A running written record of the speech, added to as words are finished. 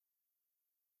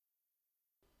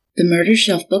The Murder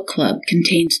Shelf Book Club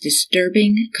contains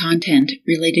disturbing content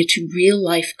related to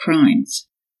real-life crimes.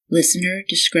 Listener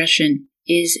discretion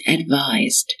is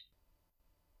advised.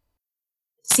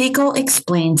 Siegel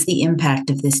explains the impact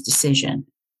of this decision.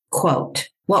 Quote,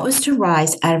 "What was to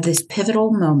rise out of this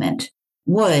pivotal moment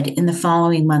would, in the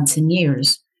following months and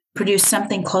years, produce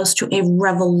something close to a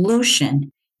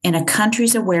revolution in a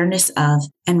country's awareness of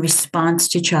and response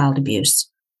to child abuse,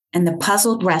 and the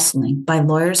puzzled wrestling by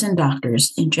lawyers and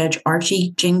doctors in Judge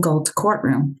Archie Gingold's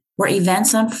courtroom were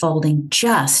events unfolding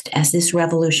just as this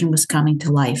revolution was coming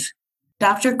to life.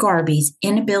 Dr. Garby's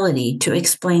inability to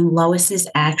explain Lois's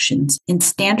actions in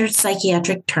standard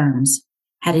psychiatric terms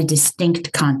had a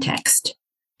distinct context."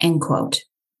 End quote.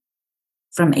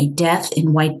 From A Death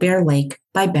in White Bear Lake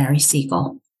by Barry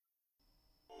Siegel.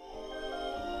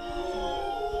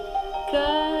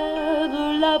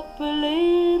 Cuddle up a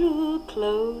little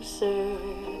closer,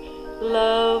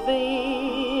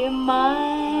 lovey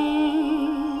mine.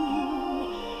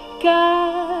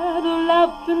 Cuddle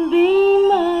up and be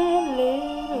my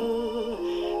little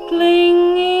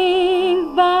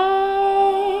clinging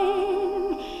vine.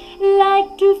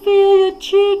 Like to feel your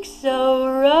cheeks so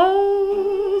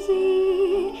rosy,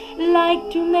 like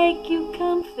to make you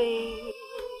comfy,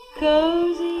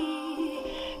 cozy,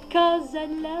 'cause I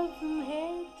love from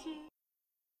head to...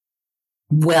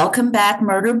 Welcome back,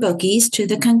 Murder Bookies, to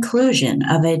the conclusion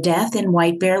of A Death in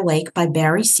White Bear Lake by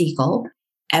Barry Siegel,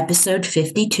 Episode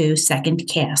 52,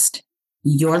 2ndCast.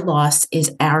 Your loss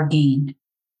is our gain.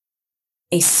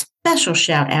 A special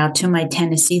shout out to my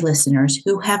Tennessee listeners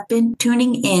who have been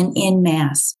tuning in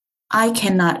masse. I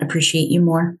cannot appreciate you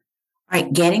more. All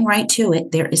right, getting right to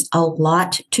it, there is a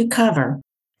lot to cover,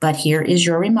 but here is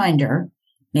your reminder.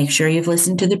 Make sure you've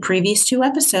listened to the previous 2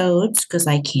 episodes, because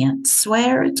I can't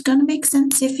swear it's going to make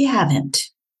sense if you haven't.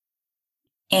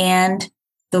 And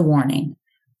the warning.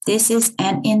 This is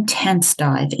an intense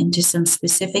dive into some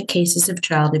specific cases of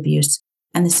child abuse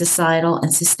and the societal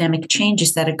and systemic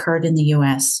changes that occurred in the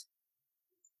U.S.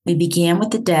 We began with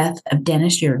the death of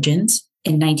Dennis Jurgens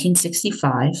in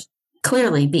 1965,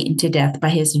 clearly beaten to death by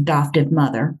his adoptive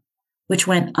mother, which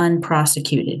went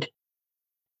unprosecuted.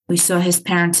 We saw his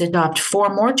parents adopt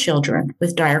 4 more children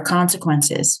with dire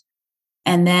consequences.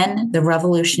 And then the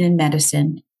revolution in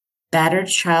medicine, battered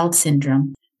child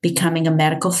syndrome, becoming a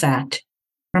medical fact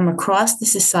from across the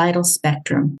societal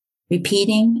spectrum,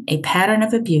 repeating a pattern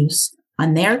of abuse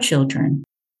on their children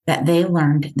that they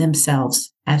learned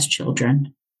themselves as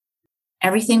children.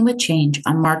 Everything would change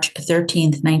on March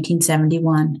 13th,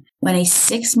 1971, when a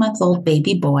 6-month-old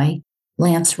baby boy,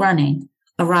 Lance Running,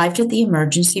 arrived at the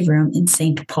emergency room in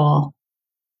St. Paul.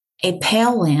 A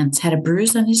pale Lance had a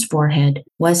bruise on his forehead,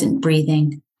 wasn't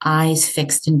breathing, eyes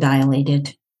fixed and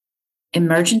dilated.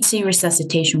 Emergency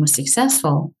resuscitation was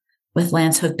successful, with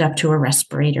Lance hooked up to a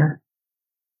respirator.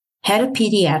 Head of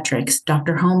pediatrics,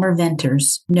 Dr. Homer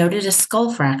Venters, noted a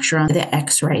skull fracture on the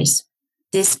x-rays.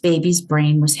 This baby's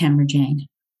brain was hemorrhaging.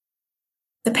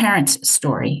 The parents'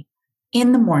 story.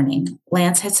 In the morning,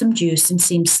 Lance had some juice and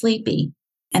seemed sleepy,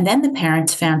 and then the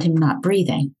parents found him not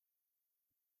breathing.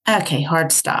 Okay,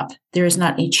 hard stop. There is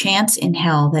not a chance in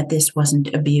hell that this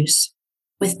wasn't abuse.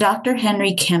 With Dr.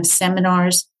 Henry Kemp's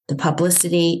seminars, the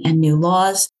publicity, and new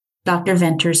laws, Dr.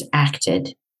 Venters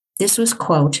acted. This was,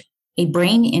 quote, "a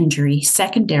brain injury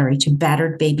secondary to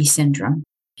battered baby syndrome,"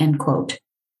 end quote.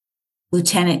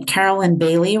 Lieutenant Carolyn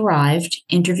Bailey arrived,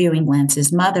 interviewing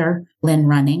Lance's mother, Lynn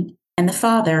Running, and the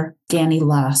father, Danny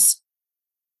Loss.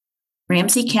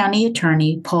 Ramsey County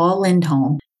Attorney Paul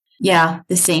Lindholm, the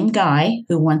same guy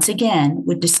who once again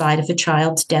would decide if a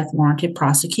child's death warranted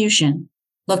prosecution,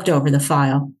 looked over the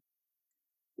file.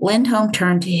 Lindholm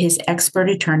turned to his expert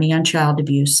attorney on child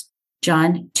abuse,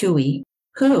 John Toohey,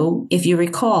 who, if you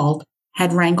recalled,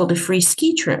 had wrangled a free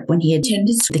ski trip when he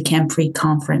attended the Kemp-Free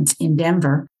Conference in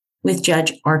Denver with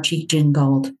Judge Archie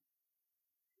Gingold.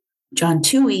 John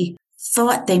Toohey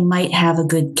thought they might have a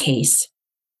good case.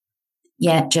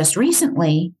 Yet just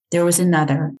recently, there was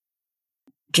another.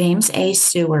 James A.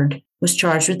 Seward was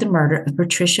charged with the murder of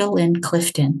Patricia Lynn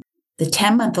Clifton, the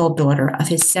 10-month-old daughter of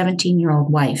his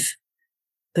 17-year-old wife.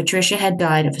 Patricia had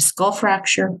died of a skull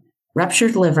fracture,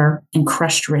 ruptured liver, and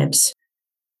crushed ribs.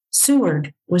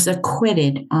 Seward was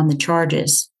acquitted on the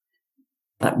charges.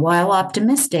 But while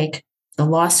optimistic, the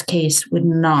lost case would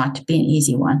not be an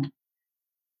easy one.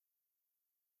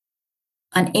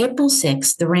 On April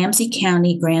 6, the Ramsey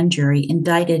County grand jury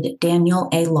indicted Daniel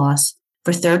A. Loss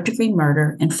for third-degree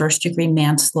murder and first-degree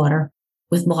manslaughter,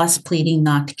 with Loss pleading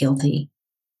not guilty.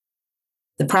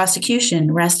 The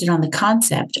prosecution rested on the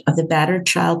concept of the battered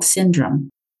child syndrome,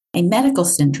 a medical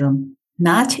syndrome,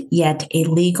 not yet a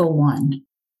legal one.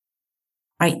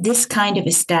 Right? This kind of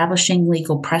establishing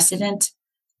legal precedent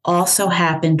also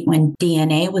happened when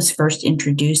DNA was first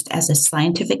introduced as a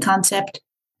scientific concept,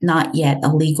 not yet a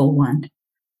legal one.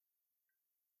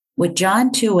 What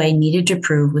John Tuohy needed to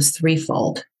prove was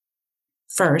threefold.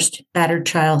 First, battered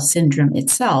child syndrome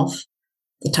itself,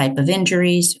 the type of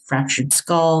injuries, fractured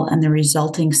skull, and the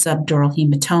resulting subdural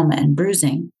hematoma and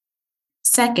bruising.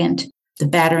 Second, the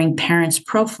battering parent's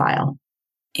profile,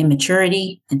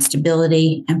 immaturity,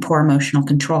 instability, and poor emotional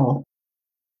control.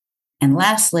 And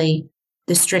lastly,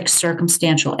 the strict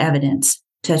circumstantial evidence,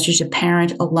 such as a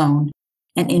parent alone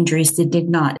and injuries that did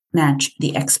not match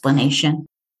the explanation.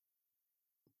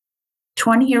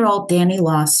 20-year-old Danny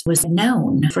Loss was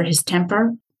known for his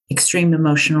temper, extreme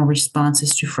emotional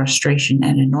responses to frustration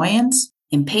and annoyance,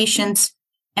 impatience,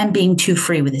 and being too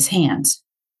free with his hands.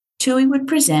 Tuohy would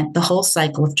present the whole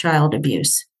cycle of child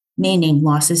abuse, meaning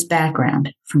Loss's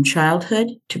background from childhood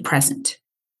to present.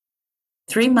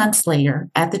 3 months later,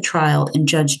 at the trial in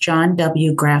Judge John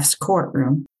W. Graff's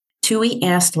courtroom, Tuohy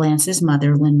asked Lance's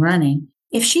mother, Lynn Running,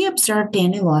 if she observed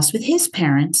Danny Loss with his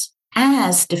parents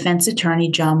as defense attorney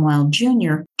John Wilde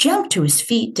Jr. jumped to his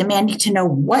feet, demanding to know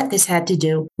what this had to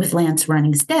do with Lance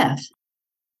Running's death.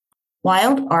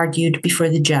 Wilde argued before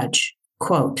the judge,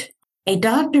 quote, "A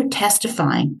doctor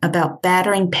testifying about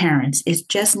battering parents is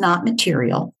just not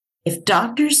material. If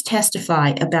doctors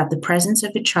testify about the presence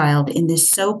of a child in this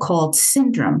so-called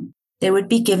syndrome, they would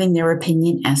be giving their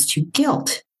opinion as to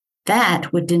guilt.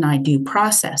 That would deny due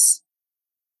process.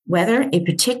 Whether a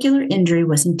particular injury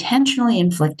was intentionally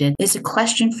inflicted is a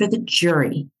question for the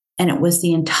jury, and it was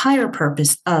the entire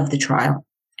purpose of the trial,"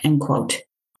 end quote.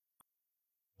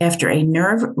 After a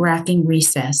nerve-wracking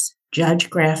recess,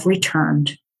 Judge Graff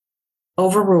returned,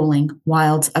 overruling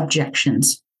Wilde's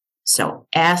objections. So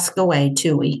ask away,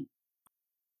 Tuohy.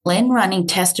 Lynn Running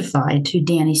testified to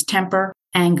Danny's temper,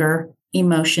 anger,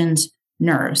 emotions,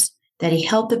 nerves, that he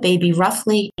held the baby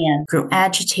roughly and grew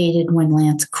agitated when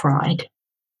Lance cried.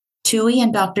 Tuohy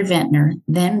and Dr. Ventnor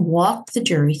then walked the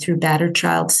jury through battered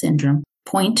child syndrome,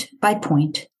 point by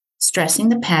point, stressing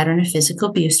the pattern of physical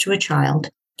abuse to a child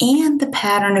and the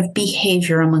pattern of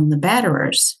behavior among the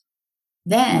batterers.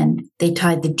 Then they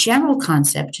tied the general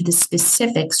concept to the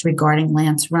specifics regarding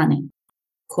Lance Running.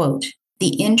 Quote,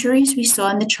 "The injuries we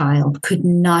saw in the child could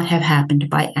not have happened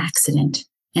by accident,"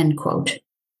 end quote.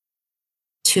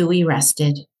 Tuohy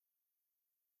rested.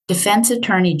 Defense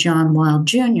attorney John Wilde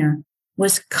Jr.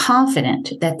 was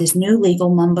confident that this new legal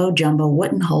mumbo-jumbo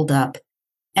wouldn't hold up,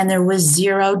 and there was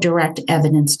zero direct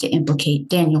evidence to implicate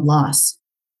Daniel Loss.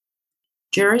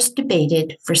 Jurors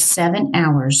debated for 7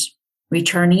 hours,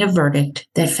 returning a verdict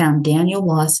that found Daniel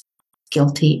Loss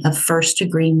guilty of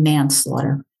first-degree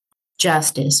manslaughter,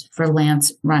 justice for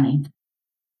Lance Running.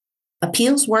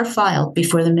 Appeals were filed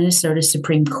before the Minnesota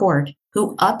Supreme Court,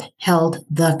 who upheld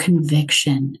the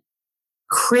conviction.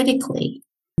 Critically,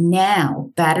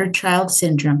 now battered child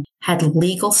syndrome had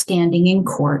legal standing in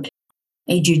court,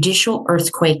 a judicial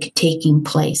earthquake taking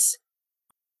place.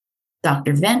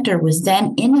 Dr. Venter was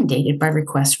then inundated by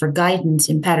requests for guidance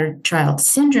in battered child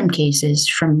syndrome cases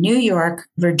from New York,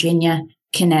 Virginia,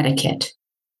 Connecticut.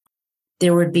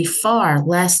 There would be far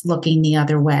less looking the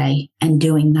other way and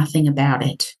doing nothing about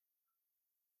it.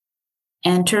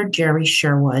 Enter Jerry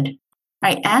Sherwood.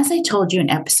 Right, as I told you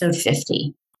in episode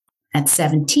 50, at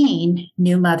 17,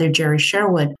 new mother Jerry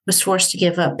Sherwood was forced to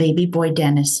give up baby boy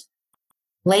Dennis.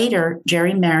 Later,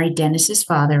 Jerry married Dennis's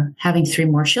father, having 3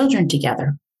 more children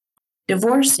together.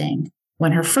 Divorcing,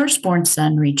 when her firstborn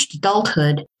son reached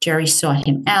adulthood, Jerry sought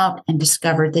him out and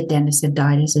discovered that Dennis had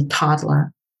died as a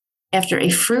toddler. After a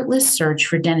fruitless search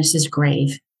for Dennis's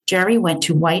grave, Jerry went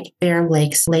to White Bear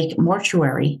Lake's Lake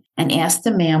Mortuary and asked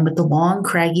the man with the long,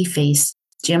 craggy face,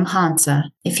 Jim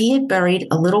Hansa, if he had buried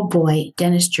a little boy,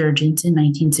 Dennis Jurgens, in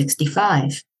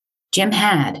 1965. Jim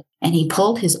had, and he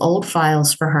pulled his old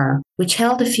files for her, which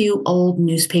held a few old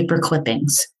newspaper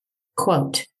clippings.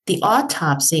 Quote, "The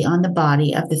autopsy on the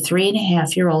body of the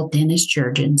 3.5-year-old Dennis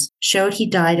Jurgens showed he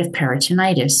died of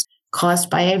peritonitis caused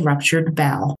by a ruptured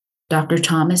bowel," Dr.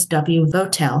 Thomas W.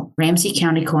 Votel, Ramsey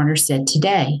County coroner, said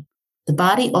today. The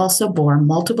body also bore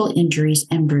multiple injuries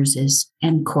and bruises,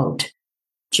 end quote.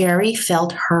 Jerry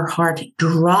felt her heart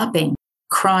dropping,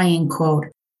 crying, quote,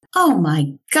 "Oh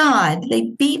my God,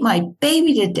 they beat my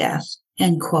baby to death,"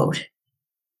 end quote.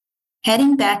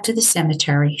 Heading back to the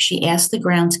cemetery, she asked the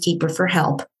groundskeeper for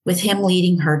help, with him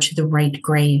leading her to the right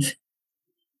grave.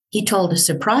 He told a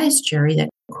surprised Jerry that,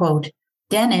 quote,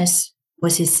 Dennis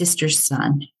was his sister's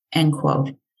son, end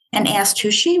quote, and asked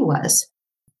who she was,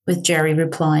 with Jerry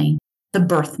replying, the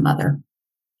birth mother.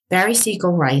 Barry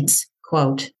Siegel writes,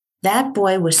 quote, "That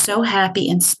boy was so happy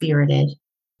and spirited.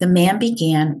 the man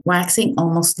began, waxing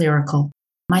almost lyrical.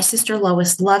 My sister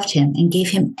Lois loved him and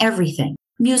gave him everything,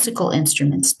 musical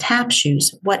instruments, tap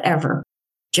shoes, whatever.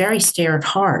 Jerry stared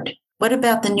hard. What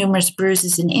about the numerous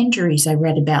bruises and injuries I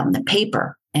read about in the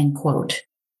paper? End quote.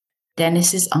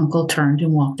 Dennis's uncle turned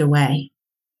and walked away.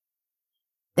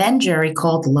 Then Jerry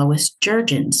called Lois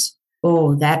Jurgens.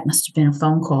 Oh, that must have been a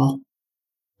phone call.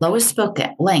 Lois spoke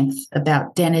at length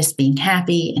about Dennis being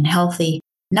happy and healthy,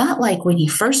 not like when he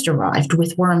first arrived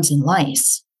with worms and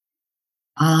lice.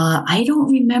 I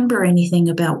don't remember anything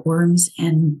about worms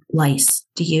and lice.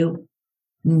 Do you?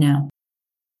 No.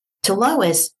 To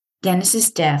Lois,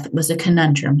 Dennis's death was a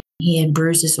conundrum. He had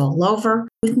bruises all over,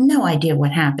 with no idea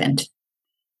what happened.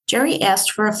 Jerry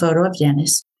asked for a photo of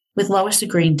Dennis, with Lois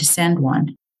agreeing to send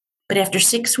one. But after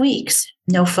 6 weeks,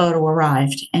 no photo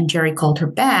arrived, and Jerry called her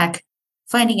back,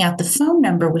 finding out the phone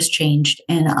number was changed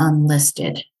and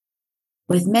unlisted.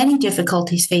 With many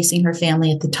difficulties facing her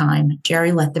family at the time,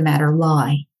 Jerry let the matter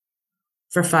lie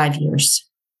for 5 years.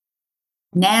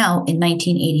 Now, in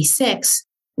 1986,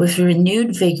 with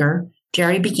renewed vigor,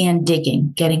 Jerry began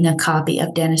digging, getting a copy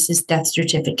of Dennis's death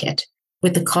certificate,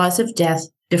 with the cause of death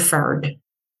deferred.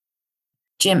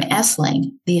 Jim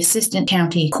Essling, the assistant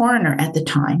county coroner at the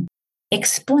time,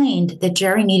 explained that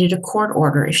Jerry needed a court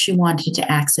order if she wanted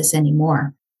to access any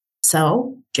more.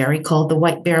 So Jerry called the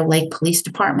White Bear Lake Police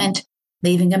Department,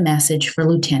 leaving a message for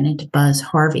Lieutenant Buzz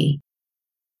Harvey.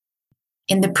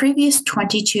 In the previous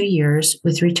 22 years,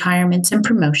 with retirements and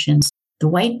promotions, the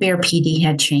White Bear PD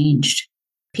had changed.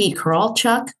 Pete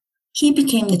Korolchuk, he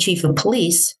became the chief of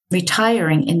police,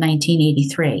 retiring in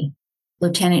 1983.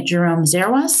 Lieutenant Jerome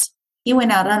Zerwas, he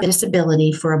went out on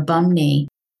disability for a bum knee,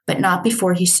 but not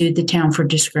before he sued the town for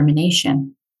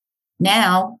discrimination.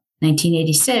 Now,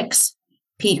 1986,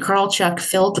 Pete Korolchuk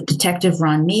filled Detective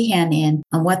Ron Meehan in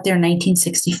on what their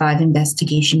 1965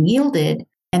 investigation yielded,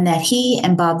 and that he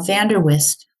and Bob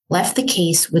Vanderwist left the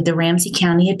case with the Ramsey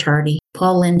County attorney,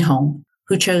 Paul Lindholm,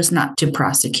 who chose not to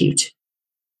prosecute.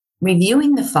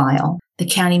 Reviewing the file, the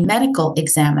county medical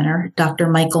examiner, Dr.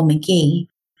 Michael McGee,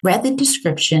 read the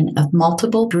description of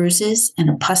multiple bruises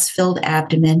and a pus-filled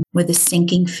abdomen with a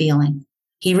sinking feeling.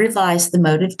 He revised the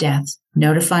mode of death,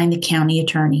 notifying the county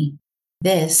attorney.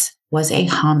 This was a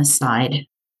homicide.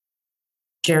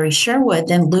 Jerry Sherwood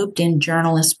then looped in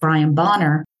journalist Brian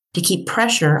Bonner to keep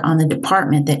pressure on the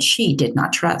department that she did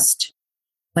not trust.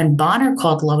 When Bonner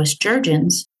called Lois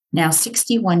Jurgens, now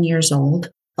 61 years old,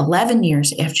 11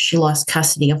 years after she lost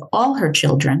custody of all her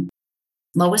children,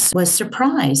 Lois was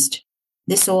surprised.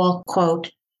 This all,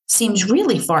 quote, seems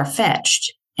really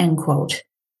far-fetched, end quote.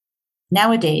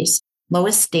 Nowadays,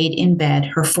 Lois stayed in bed,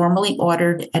 her formerly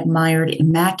ordered, admired,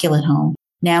 immaculate home,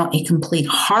 now a complete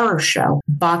horror show,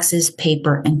 boxes,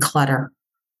 paper, and clutter.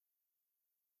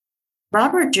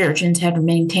 Robert Jurgens had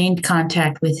maintained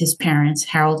contact with his parents,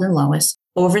 Harold and Lois,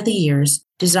 over the years,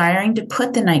 desiring to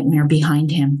put the nightmare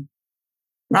behind him.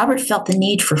 Robert felt the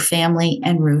need for family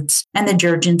and roots, and the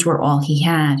Jurgens were all he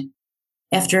had.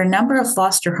 After a number of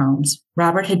foster homes,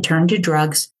 Robert had turned to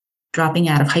drugs, dropping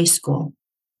out of high school.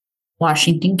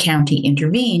 Washington County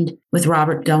intervened, with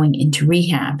Robert going into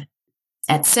rehab.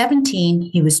 At 17,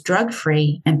 he was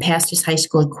drug-free and passed his high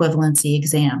school equivalency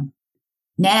exam.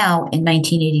 Now, in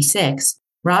 1986,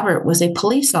 Robert was a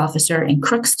police officer in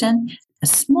Crookston, a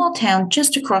small town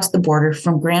just across the border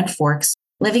from Grand Forks,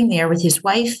 living there with his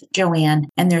wife, Joanne,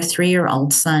 and their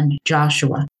 3-year-old son,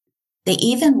 Joshua. They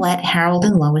even let Harold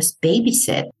and Lois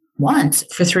babysit once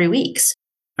for 3 weeks.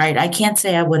 All right, I can't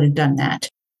say I would have done that.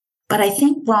 But I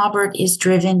think Robert is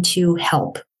driven to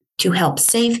help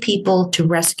save people, to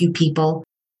rescue people,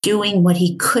 doing what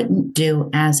he couldn't do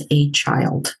as a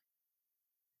child.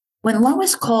 When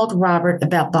Lois called Robert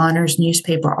about Bonner's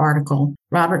newspaper article,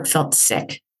 Robert felt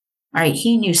sick. All right,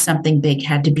 he knew something big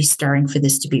had to be stirring for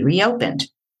this to be reopened.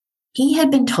 He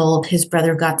had been told his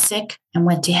brother got sick and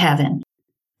went to heaven,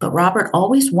 but Robert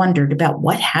always wondered about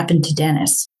what happened to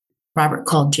Dennis. Robert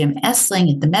called Jim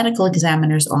Essling at the medical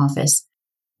examiner's office,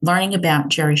 learning about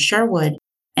Jerry Sherwood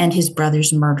and his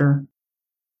brother's murder.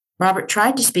 Robert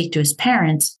tried to speak to his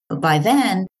parents, but by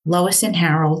then, Lois and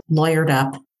Harold lawyered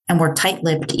up and were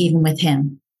tight-lipped even with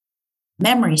him.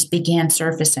 Memories began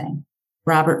surfacing.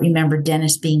 Robert remembered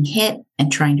Dennis being hit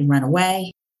and trying to run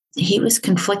away. He was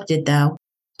conflicted, though.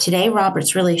 Today,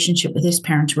 Robert's relationship with his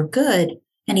parents were good,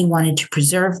 and he wanted to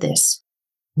preserve this.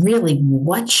 Really,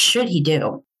 what should he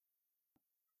do?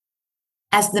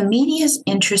 As the media's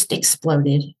interest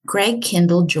exploded, Greg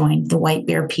Kindle joined the White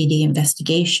Bear PD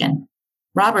investigation.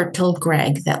 Robert told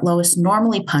Greg that Lois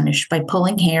normally punished by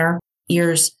pulling hair,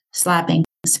 ears, slapping,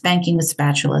 spanking with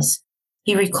spatulas.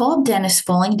 He recalled Dennis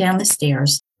falling down the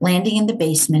stairs, landing in the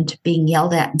basement, being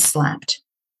yelled at and slapped.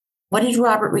 What did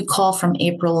Robert recall from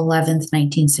April 11th,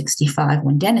 1965,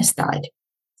 when Dennis died?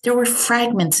 There were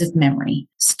fragments of memory,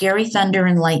 scary thunder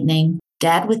and lightning,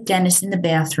 Dad with Dennis in the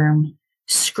bathroom,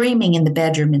 screaming in the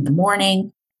bedroom in the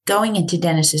morning. Going into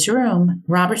Dennis's room,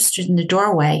 Robert stood in the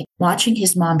doorway, watching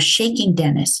his mom shaking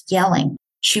Dennis, yelling.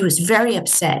 She was very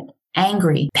upset,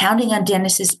 angry, pounding on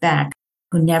Dennis's back,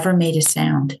 who never made a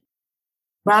sound.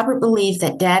 Robert believed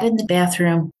that Dad in the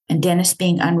bathroom and Dennis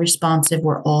being unresponsive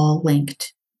were all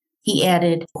linked. He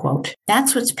added, quote,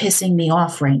 "That's what's pissing me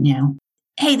off right now.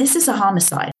 Hey, this is a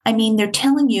homicide. I mean, they're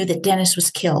telling you that Dennis was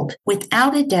killed.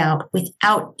 Without a doubt,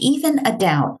 without even a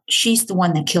doubt, she's the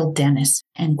one that killed Dennis,"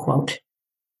 end quote.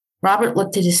 Robert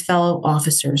looked at his fellow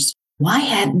officers. Why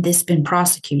hadn't this been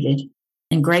prosecuted?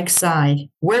 And Greg sighed,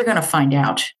 "We're going to find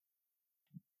out."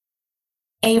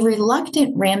 A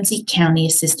reluctant Ramsey County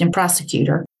assistant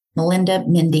prosecutor, Melinda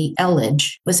Mindy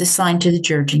Elledge, was assigned to the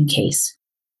Jurgen case.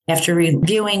 After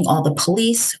reviewing all the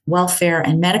police, welfare,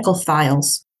 and medical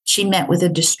files, she met with a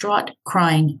distraught,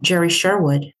 crying Jerry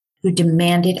Sherwood, who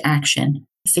demanded action.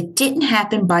 If it didn't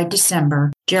happen by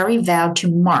December, Jerry vowed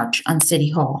to march on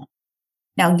City Hall.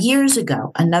 Now, years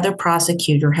ago, another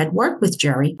prosecutor had worked with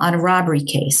Jerry on a robbery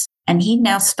case, and he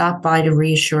now stopped by to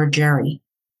reassure Jerry.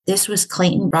 This was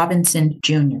Clayton Robinson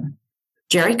Jr.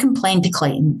 Jerry complained to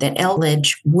Clayton that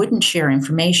Elledge wouldn't share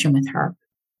information with her.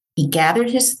 He gathered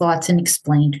his thoughts and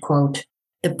explained, quote,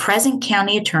 "The present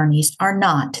county attorneys are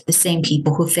not the same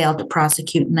people who failed to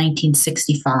prosecute in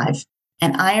 1965,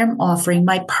 and I am offering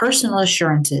my personal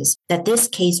assurances that this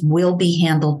case will be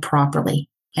handled properly,"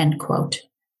 end quote.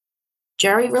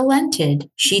 Jerry relented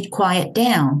she'd quiet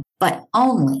down, but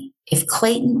only if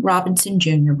Clayton Robinson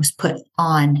Jr. was put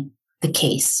on the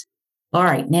case. All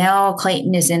right, now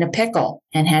Clayton is in a pickle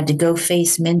and had to go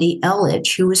face Mindy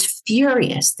Elledge, who was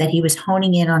furious that he was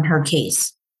honing in on her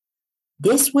case.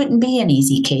 This wouldn't be an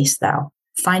easy case, though.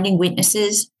 Finding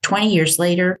witnesses 20 years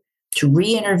later to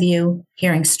re-interview,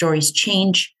 hearing stories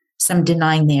change, some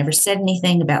denying they ever said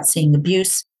anything about seeing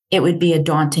abuse, it would be a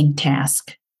daunting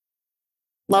task.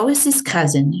 Lois's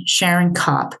cousin, Sharon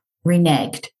Kopp,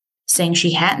 reneged, saying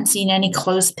she hadn't seen any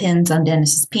clothespins on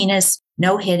Dennis's penis,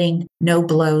 no hitting, no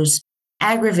blows,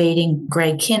 aggravating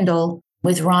Greg Kindle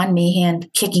with Ron Meehan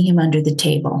kicking him under the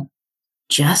table.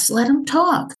 Just let them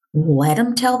talk. Let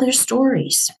them tell their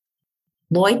stories.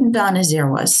 Lloyd and Donna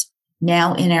Zerwas,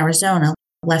 now in Arizona,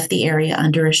 left the area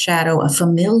under a shadow of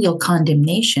familial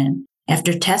condemnation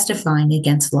after testifying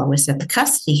against Lois at the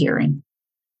custody hearing.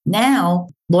 Now,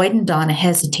 Lloyd and Donna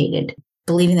hesitated,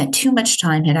 believing that too much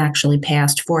time had actually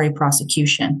passed for a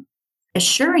prosecution.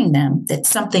 Assuring them that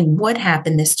something would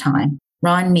happen this time,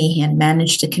 Ron Meehan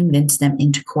managed to convince them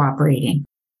into cooperating.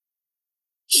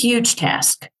 Huge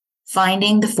task,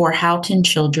 finding the 4 Houghton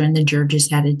children the Jurges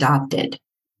had adopted.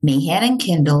 Meehan and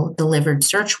Kindle delivered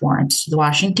search warrants to the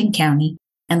Washington County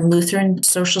and Lutheran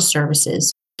Social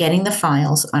Services, getting the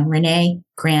files on Renee,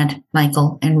 Grant,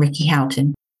 Michael, and Ricky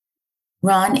Houghton.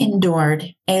 Ron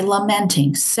endured a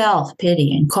lamenting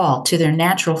self-pitying call to their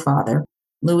natural father,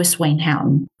 Louis Wayne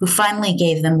Houghton, who finally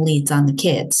gave them leads on the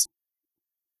kids.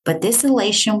 But this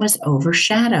elation was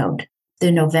overshadowed.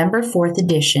 The November 4th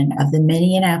edition of the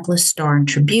Minneapolis Star and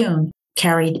Tribune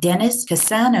carried Dennis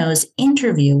Cassano's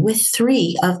interview with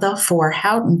 3 of the 4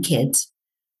 Houghton kids.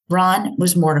 Ron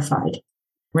was mortified.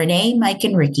 Renee, Mike,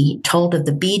 and Ricky told of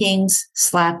the beatings,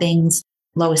 slappings,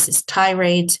 Lois's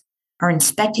tirades, her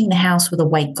inspecting the house with a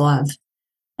white glove.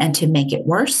 And to make it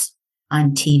worse,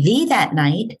 on TV that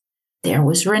night, there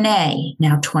was Renee,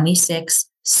 now 26,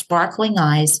 sparkling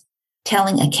eyes,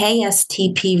 telling a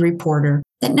KSTP reporter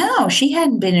that no, she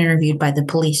hadn't been interviewed by the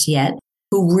police yet,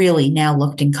 who really now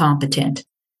looked incompetent.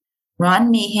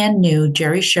 Ron Meehan knew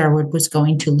Jerry Sherwood was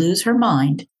going to lose her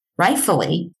mind,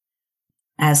 rightfully,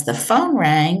 as the phone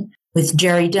rang with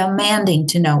Jerry demanding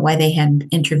to know why they hadn't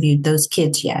interviewed those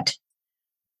kids yet.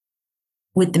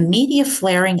 With the media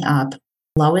flaring up,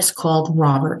 Lois called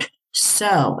Robert,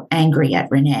 so angry at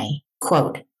Renee.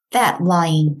 Quote, "That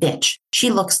lying bitch.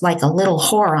 She looks like a little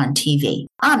whore on TV.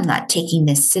 I'm not taking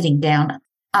this sitting down.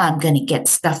 I'm going to get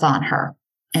stuff on her."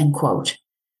 End quote.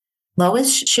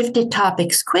 Lois shifted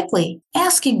topics quickly,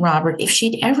 asking Robert if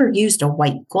she'd ever used a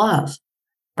white glove.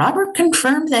 Robert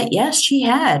confirmed that yes, she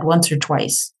had once or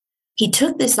twice. He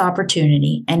took this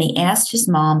opportunity and he asked his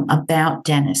mom about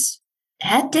Dennis.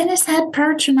 Had Dennis had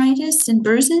peritonitis and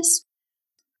bruises?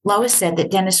 Lois said that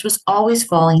Dennis was always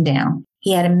falling down.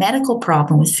 He had a medical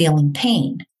problem with feeling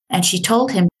pain. And she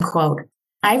told him, quote,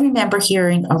 "I remember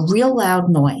hearing a real loud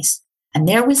noise, and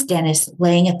there was Dennis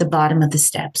laying at the bottom of the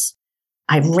steps.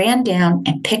 I ran down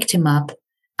and picked him up.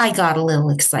 I got a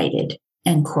little excited,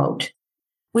 end quote,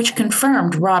 which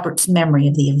confirmed Robert's memory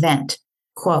of the event.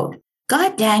 Quote,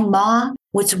 God dang, Ma,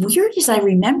 what's weird is I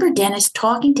remember Dennis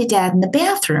talking to Dad in the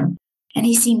bathroom, and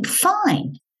he seemed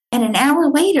fine. And an hour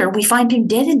later, we find him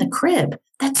dead in the crib.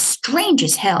 That's strange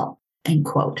as hell, end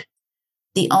quote.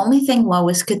 The only thing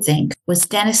Lois could think was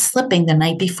Dennis slipping the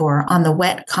night before on the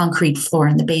wet concrete floor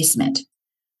in the basement.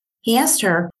 He asked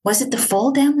her, was it the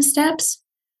fall down the steps?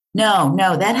 No,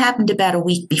 that happened about a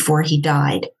week before he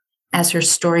died, as her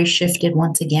story shifted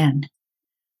once again.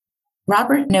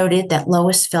 Robert noted that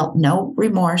Lois felt no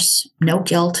remorse, no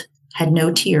guilt, had no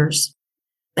tears.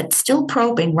 But still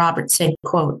probing, Robert said,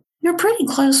 quote, you're pretty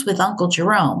close with Uncle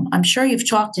Jerome. I'm sure you've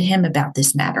talked to him about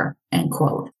this matter, end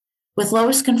quote, with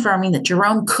Lois confirming that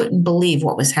Jerome couldn't believe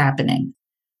what was happening.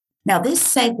 Now, this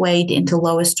segued into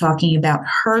Lois talking about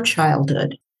her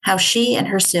childhood, how she and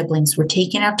her siblings were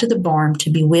taken out to the barn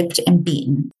to be whipped and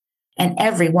beaten, and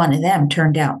every one of them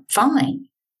turned out fine.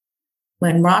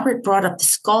 When Robert brought up the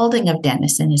scalding of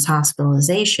Dennis and his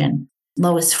hospitalization,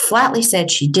 Lois flatly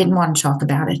said she didn't want to talk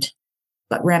about it.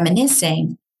 But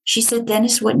reminiscing, she said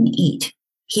Dennis wouldn't eat.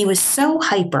 He was so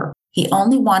hyper, he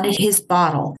only wanted his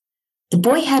bottle. The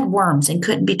boy had worms and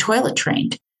couldn't be toilet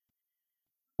trained.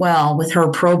 Well, with her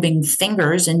probing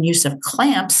fingers and use of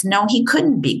clamps, no, he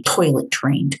couldn't be toilet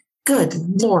trained. Good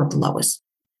Lord, Lois.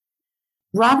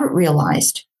 Robert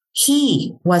realized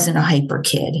he wasn't a hyper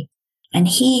kid, and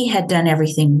he had done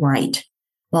everything right,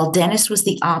 while Dennis was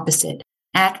the opposite,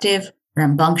 active,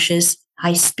 rambunctious,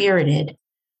 high-spirited,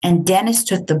 and Dennis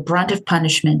took the brunt of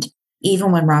punishment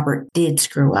even when Robert did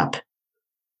screw up.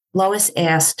 Lois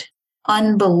asked,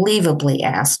 unbelievably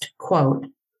asked, quote,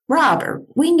 Robert,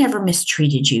 we never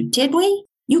mistreated you, did we?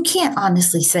 You can't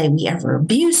honestly say we ever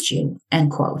abused you,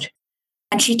 end quote.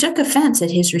 And she took offense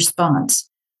at his response.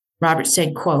 Robert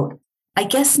said, quote, I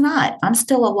guess not. I'm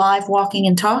still alive, walking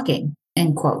and talking,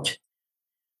 end quote.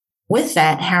 With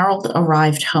that, Harold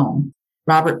arrived home.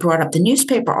 Robert brought up the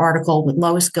newspaper article with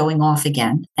Lois going off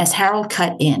again as Harold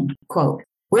cut in, quote,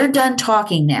 we're done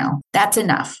talking now. That's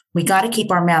enough. We got to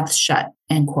keep our mouths shut,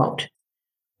 end quote.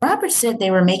 Robert said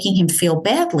they were making him feel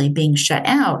badly being shut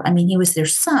out. I mean, he was their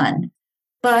son,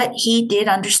 but he did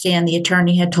understand the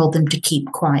attorney had told them to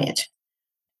keep quiet.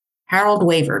 Harold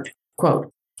wavered,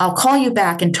 quote, I'll call you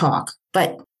back and talk,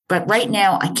 but right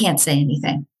now I can't say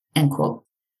anything, end quote.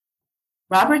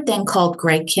 Robert then called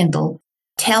Greg Kindle,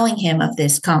 telling him of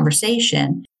this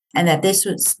conversation and that this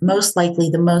was most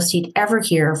likely the most he'd ever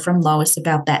hear from Lois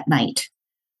about that night.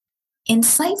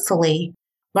 Insightfully,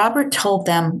 Robert told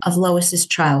them of Lois's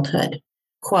childhood.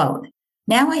 Quote,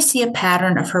 now I see a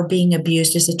pattern of her being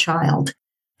abused as a child,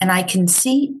 and I can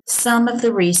see some of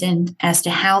the reason as to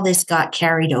how this got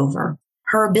carried over.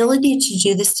 Her ability to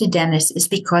do this to Dennis is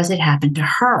because it happened to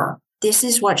her. This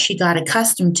is what she got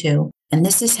accustomed to, and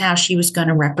this is how she was going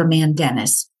to reprimand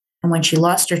Dennis. And when she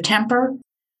lost her temper,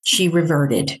 she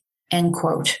reverted, end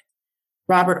quote.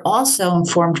 Robert also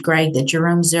informed Greg that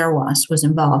Jerome Zerwas was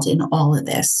involved in all of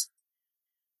this.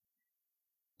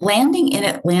 Landing in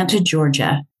Atlanta,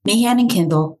 Georgia, Meehan and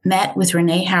Kindle met with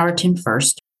Renee Howerton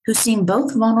first, who seemed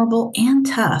both vulnerable and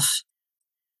tough.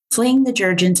 Fleeing the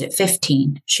Jurgens at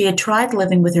 15, she had tried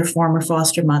living with her former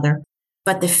foster mother,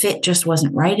 but the fit just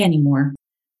wasn't right anymore.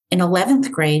 In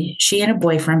 11th grade, she and a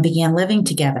boyfriend began living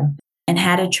together and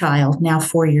had a child, now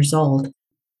 4 years old.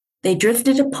 They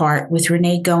drifted apart, with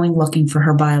Renee going looking for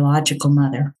her biological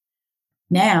mother.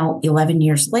 Now, 11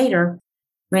 years later,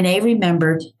 Renee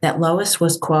remembered that Lois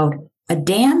was, quote, a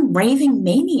damn raving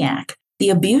maniac. The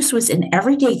abuse was an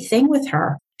everyday thing with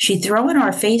her. She'd throw in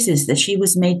our faces that she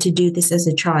was made to do this as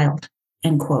a child,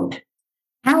 end quote.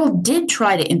 Harold did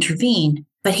try to intervene,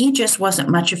 but he just wasn't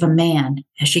much of a man,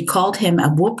 as she called him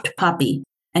a whooped puppy,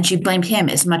 and she blamed him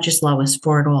as much as Lois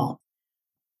for it all.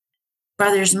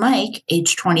 Brothers Mike,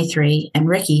 age 23, and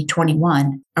Ricky,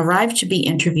 21, arrived to be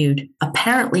interviewed,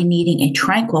 apparently needing a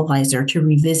tranquilizer to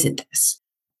revisit this.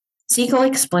 Siegel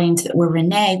explains that where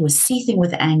Renee was seething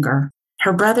with anger,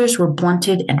 her brothers were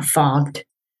blunted and fogged.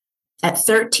 At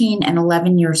 13 and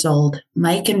 11 years old,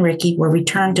 Mike and Ricky were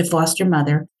returned to foster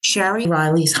mother Sherry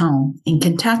Riley's home in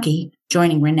Kentucky,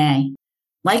 joining Renee.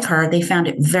 Like her, they found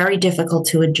it very difficult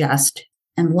to adjust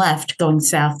and left, going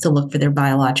south to look for their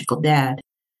biological dad.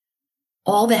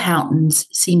 All the Houghtons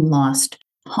seemed lost,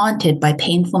 haunted by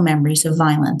painful memories of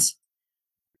violence.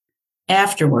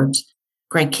 Afterwards,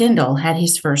 Greg Kindle had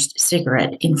his first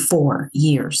cigarette in 4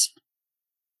 years.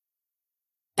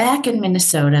 Back in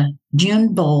Minnesota,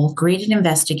 June Bowl greeted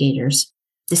investigators,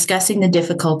 discussing the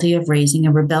difficulty of raising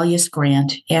a rebellious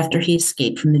Grant after he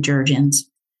escaped from the Jurgens.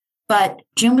 But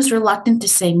June was reluctant to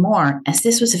say more, as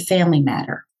this was a family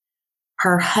matter,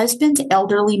 Her husband's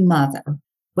elderly mother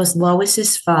was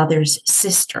Lois's father's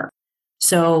sister,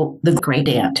 so the great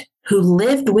aunt, who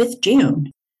lived with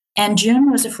June, and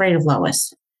June was afraid of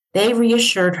Lois. They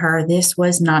reassured her this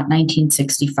was not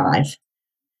 1965.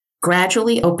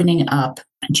 Gradually opening up,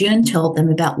 June told them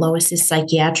about Lois's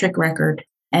psychiatric record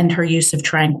and her use of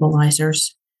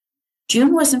tranquilizers.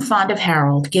 June wasn't fond of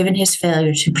Harold, given his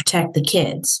failure to protect the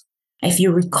kids. If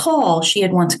you recall, she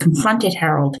had once confronted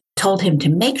Harold, told him to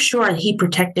make sure that he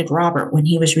protected Robert when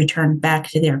he was returned back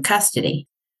to their custody,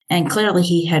 and clearly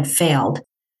he had failed.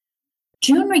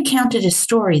 June recounted a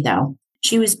story, though.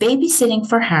 She was babysitting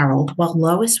for Harold while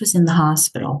Lois was in the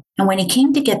hospital, and when he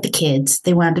came to get the kids,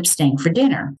 they wound up staying for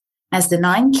dinner. As the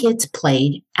 9 kids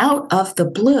played, out of the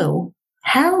blue,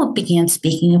 Harold began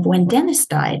speaking of when Dennis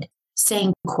died,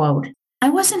 saying, quote, "I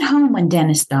wasn't home when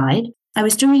Dennis died. I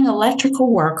was doing electrical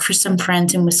work for some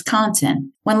friends in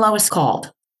Wisconsin when Lois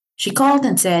called. She called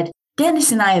and said,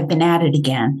 'Dennis and I have been at it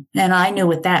again,' and I knew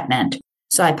what that meant.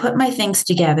 So I put my things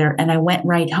together and I went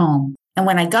right home. And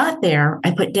when I got there,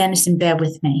 I put Dennis in bed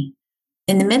with me.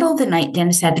 In the middle of the night,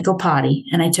 Dennis had to go potty,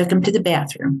 and I took him to the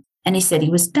bathroom. And he said he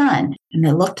was done. And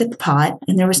I looked at the pot,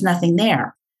 and there was nothing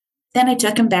there. Then I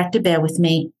took him back to bed with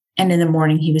me, and in the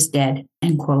morning he was dead,"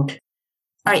 end quote.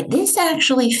 All right, this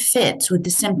actually fits with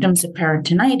the symptoms of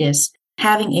peritonitis.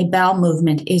 Having a bowel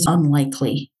movement is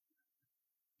unlikely.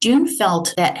 June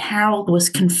felt that Harold was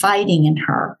confiding in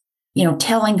her,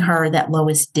 telling her that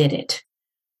Lois did it.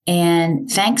 And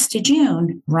thanks to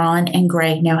June, Ron and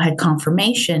Greg now had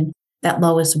confirmation that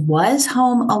Lois was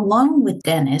home alone with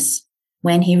Dennis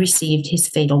when he received his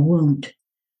fatal wound.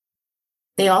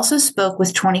 They also spoke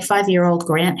with 25-year-old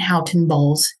Grant Houghton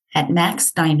Bowles at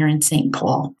Mac's Diner in St.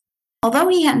 Paul. Although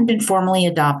he hadn't been formally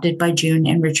adopted by June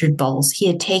and Richard Bowles, he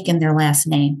had taken their last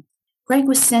name. Greg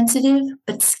was sensitive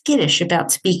but skittish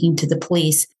about speaking to the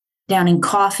police, downing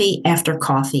coffee after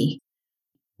coffee.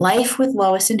 Life with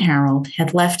Lois and Harold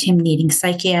had left him needing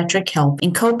psychiatric help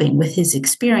in coping with his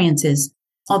experiences,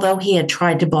 although he had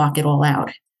tried to block it all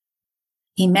out.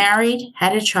 He married,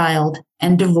 had a child,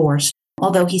 and divorced,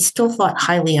 although he still thought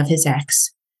highly of his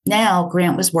ex. Now,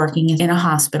 Grant was working in a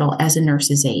hospital as a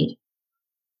nurse's aide.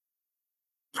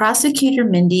 Prosecutor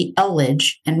Mindy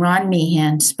Elledge and Ron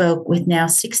Meehan spoke with now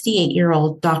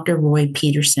 68-year-old Dr. Roy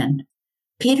Peterson.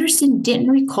 Peterson didn't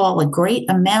recall a great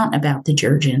amount about the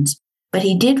Jurgens, but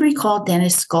he did recall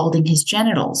Dennis scalding his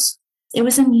genitals. It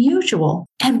was unusual,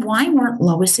 and why weren't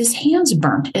Lois's hands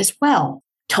burnt as well?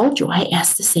 Told you I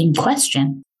asked the same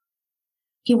question.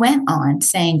 He went on,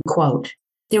 saying, quote,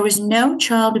 "There was no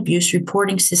child abuse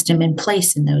reporting system in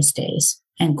place in those days,"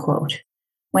 end quote.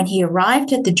 When he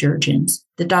arrived at the Jurgens,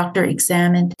 the doctor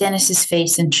examined Dennis's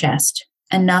face and chest,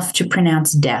 enough to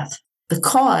pronounce death. The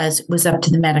cause was up to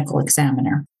the medical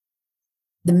examiner.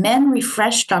 The men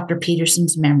refreshed Dr.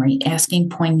 Peterson's memory, asking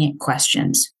poignant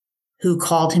questions. Who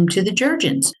called him to the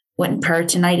Jurgens? Wouldn't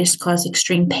peritonitis cause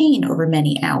extreme pain over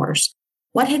many hours?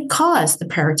 What had caused the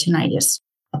peritonitis?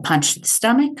 A punch to the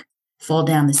stomach? Fall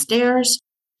down the stairs?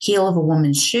 Heel of a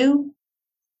woman's shoe?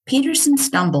 Peterson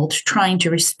stumbled, trying to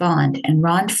respond, and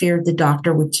Ron feared the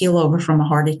doctor would keel over from a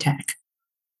heart attack.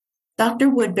 Dr.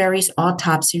 Woodbury's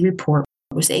autopsy report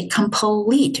was a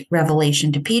complete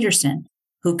revelation to Peterson,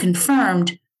 who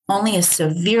confirmed only a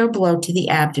severe blow to the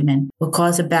abdomen would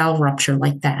cause a bowel rupture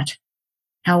like that.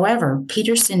 However,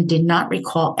 Peterson did not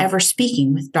recall ever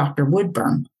speaking with Dr.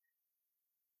 Woodburn.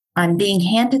 On being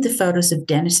handed the photos of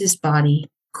Dennis's body,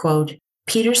 quote,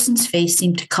 Peterson's face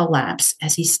seemed to collapse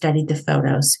as he studied the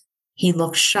photos. He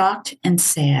looked shocked and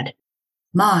sad.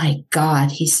 "My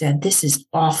God," he said, "this is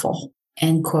awful,"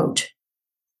 end quote.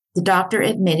 The doctor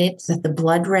admitted that the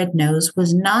blood-red nose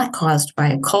was not caused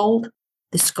by a cold.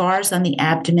 The scars on the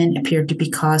abdomen appeared to be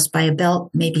caused by a belt,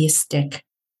 maybe a stick.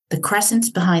 The crescents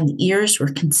behind the ears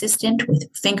were consistent with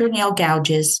fingernail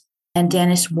gouges, and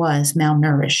Dennis was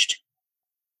malnourished.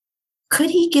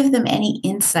 Could he give them any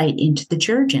insight into the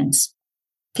Jurgens?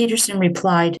 Peterson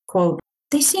replied, quote,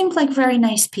 "They seemed like very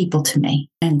nice people to me,"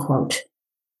 end quote.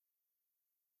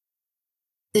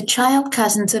 The child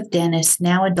cousins of Dennis,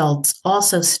 now adults,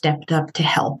 also stepped up to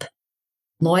help.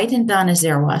 Lloyd and Donna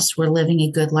Zerwas were living a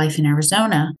good life in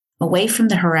Arizona, away from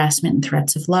the harassment and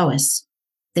threats of Lois.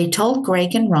 They told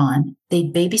Greg and Ron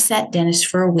they'd babysat Dennis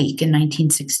for a week in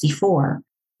 1964,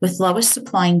 with Lois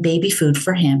supplying baby food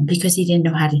for him because he didn't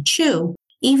know how to chew,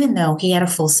 even though he had a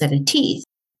full set of teeth.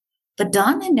 But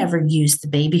Donna never used the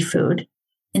baby food.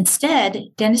 Instead,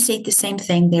 Dennis ate the same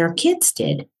thing their kids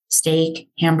did, steak,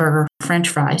 hamburger, French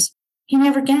fries. He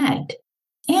never gagged.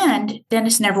 And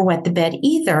Dennis never wet the bed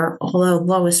either, although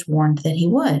Lois warned that he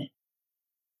would.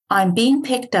 On being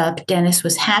picked up, Dennis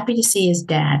was happy to see his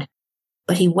dad,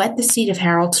 but he wet the seat of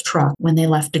Harold's truck when they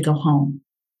left to go home.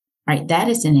 Right, that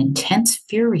is an intense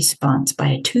fear response by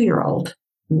a 2-year-old.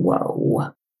 Whoa.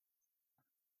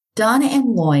 Donna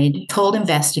and Lloyd told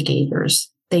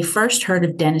investigators they first heard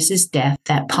of Dennis's death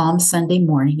that Palm Sunday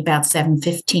morning about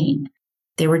 7:15.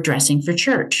 They were dressing for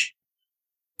church.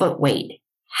 But wait,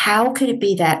 how could it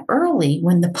be that early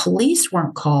when the police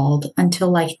weren't called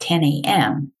until like 10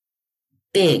 a.m.?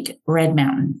 Big Red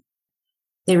Mountain.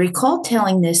 They recalled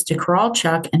telling this to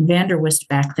Kowalchuk and Vanderwist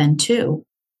back then too.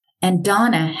 And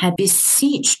Donna had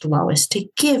beseeched Lois to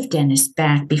give Dennis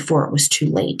back before it was too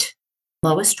late.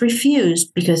 Lois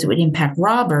refused because it would impact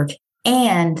Robert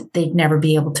and they'd never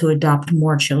be able to adopt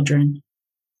more children.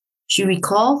 She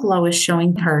recalled Lois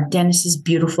showing her Dennis's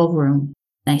beautiful room,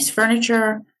 nice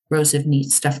furniture, rows of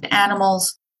neat stuffed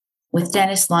animals, with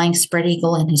Dennis lying spread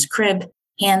eagle in his crib,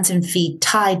 hands and feet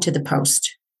tied to the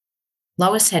post.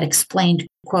 Lois had explained,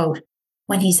 quote,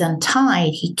 when he's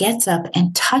untied, he gets up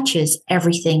and touches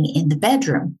everything in the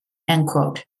bedroom, end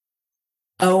quote.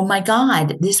 Oh my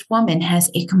God, this woman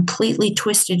has a completely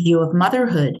twisted view of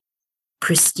motherhood.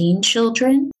 Pristine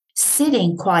children,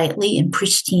 sitting quietly in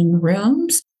pristine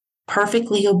rooms,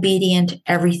 perfectly obedient,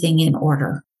 everything in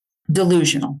order.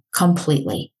 Delusional,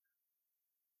 completely.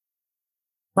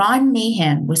 Ron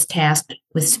Meehan was tasked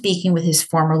with speaking with his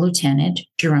former lieutenant,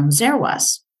 Jerome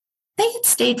Zerwas. They had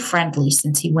stayed friendly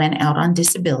since he went out on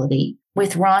disability,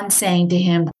 with Ron saying to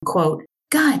him, quote,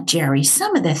 God, Jerry,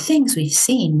 some of the things we've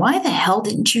seen, why the hell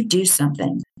didn't you do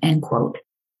something? End quote.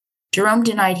 Jerome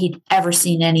denied he'd ever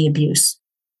seen any abuse.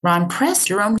 Ron pressed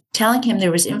Jerome, telling him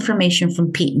there was information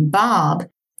from Pete and Bob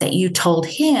that you told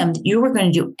him that you were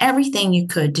going to do everything you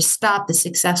could to stop the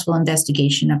successful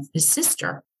investigation of his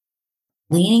sister.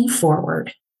 Leaning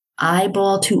forward,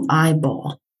 eyeball to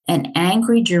eyeball, an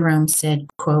angry Jerome said,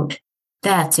 quote,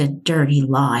 that's a dirty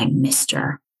lie,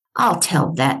 mister. I'll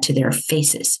tell that to their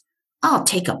faces. I'll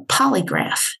take a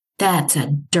polygraph. That's a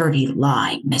dirty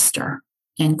lie, mister,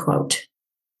 end quote.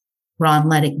 Ron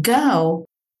let it go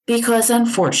because,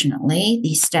 unfortunately,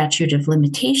 the statute of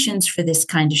limitations for this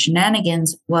kind of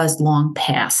shenanigans was long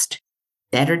past.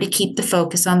 Better to keep the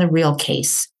focus on the real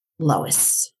case,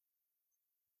 Lois.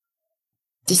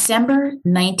 December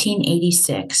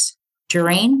 1986,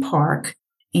 Jeraine Park,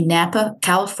 a Napa,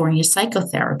 California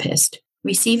psychotherapist,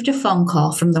 received a phone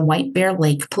call from the White Bear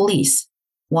Lake police,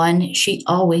 one she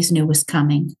always knew was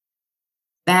coming.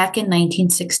 Back in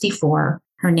 1964,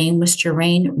 her name was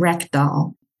Jeraine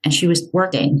Reckdahl, and she was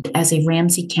working as a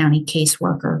Ramsey County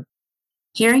caseworker.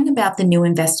 Hearing about the new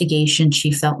investigation,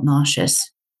 she felt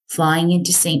nauseous. Flying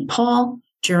into St. Paul,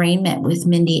 Jeraine met with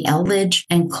Mindy Eldridge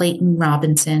and Clayton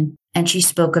Robinson, and she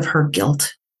spoke of her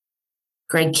guilt.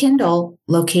 Greg Kindle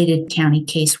located county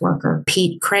caseworker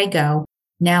Pete Crago,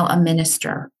 now a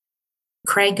minister.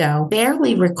 Crago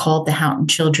barely recalled the Houghton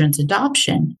children's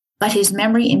adoption, but his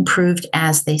memory improved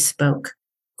as they spoke.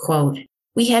 Quote,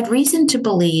 we had reason to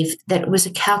believe that it was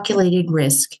a calculated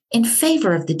risk in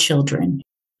favor of the children.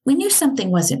 We knew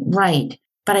something wasn't right,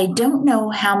 but I don't know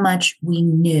how much we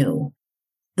knew.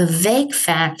 The vague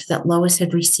fact that Lois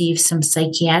had received some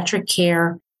psychiatric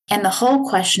care and the whole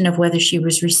question of whether she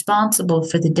was responsible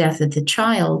for the death of the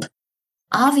child,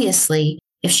 obviously,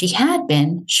 if she had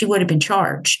been, she would have been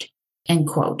charged, end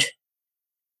quote.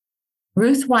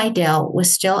 Ruth Wydell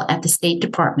was still at the State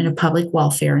Department of Public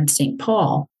Welfare in St.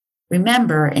 Paul.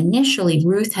 Remember, initially,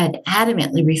 Ruth had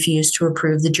adamantly refused to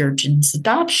approve the Jurgens'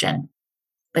 adoption,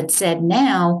 but said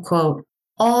now, quote,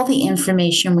 all the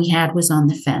information we had was on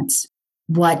the fence.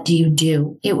 What do you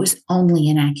do? It was only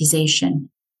an accusation,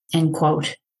 end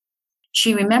quote.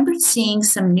 She remembered seeing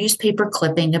some newspaper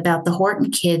clipping about the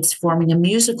Horton kids forming a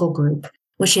musical group,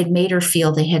 which had made her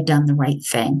feel they had done the right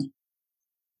thing.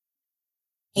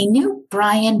 A new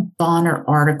Brian Bonner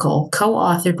article,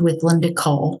 co-authored with Linda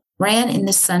Cole, ran in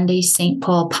the Sunday St.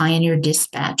 Paul Pioneer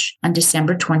Dispatch on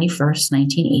December 21st,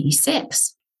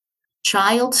 1986.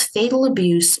 Child's fatal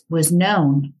abuse was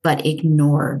known but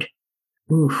ignored.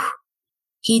 Oof.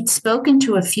 He'd spoken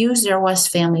to a few Zerwas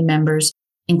family members,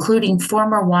 including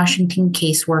former Washington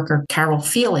caseworker Carol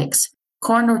Felix,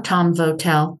 coroner Tom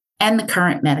Votel, and the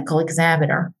current medical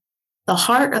examiner. The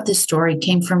heart of the story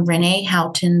came from Renee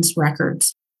Houghton's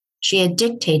records. She had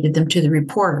dictated them to the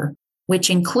reporter, which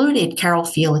included Carol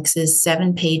Felix's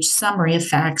 7-page summary of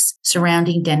facts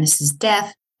surrounding Dennis's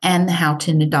death and the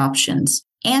Houghton adoptions,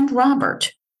 and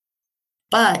Robert.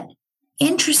 But,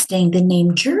 interesting, the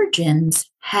name Jurgens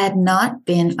had not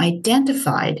been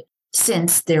identified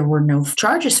since there were no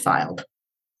charges filed.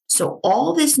 So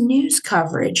all this news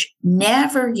coverage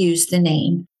never used the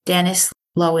name Dennis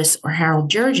Lois, or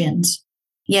Harold Jurgens,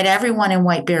 yet everyone in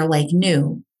White Bear Lake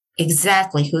knew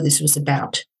exactly who this was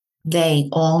about. They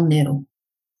all knew.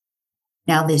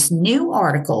 Now, this new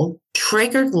article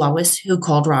triggered Lois, who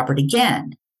called Robert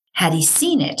again. Had he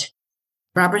seen it,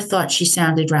 Robert thought she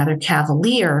sounded rather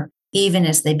cavalier, even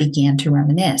as they began to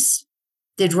reminisce.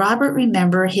 Did Robert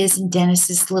remember his and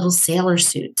Dennis's little sailor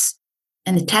suits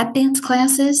and the tap dance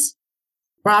classes?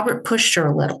 Robert pushed her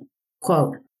a little.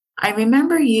 Quote, I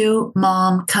remember you,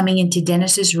 Mom, coming into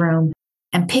Dennis's room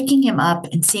and picking him up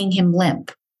and seeing him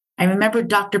limp. I remember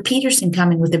Dr. Peterson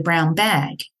coming with a brown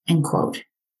bag, end quote.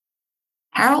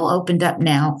 Harold opened up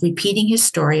now, repeating his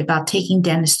story about taking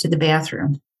Dennis to the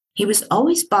bathroom. He was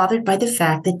always bothered by the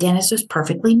fact that Dennis was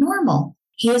perfectly normal.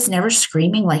 He was never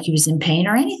screaming like he was in pain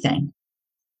or anything.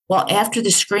 Well, after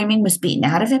the screaming was beaten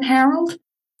out of him, Harold,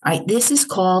 this is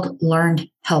called learned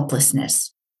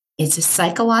helplessness. It's a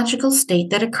psychological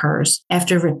state that occurs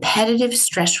after repetitive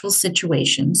stressful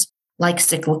situations like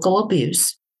cyclical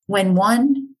abuse, when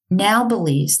one now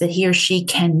believes that he or she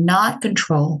cannot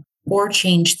control or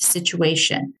change the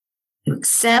situation. You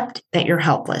accept that you're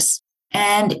helpless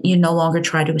and you no longer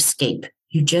try to escape.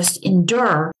 You just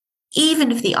endure,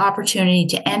 even if the opportunity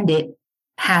to end it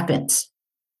happens.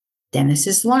 Dennis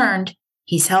has learned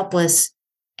he's helpless.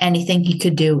 Anything he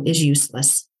could do is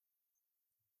useless.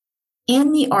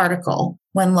 In the article,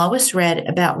 when Lois read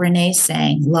about Renee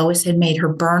saying Lois had made her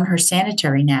burn her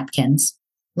sanitary napkins,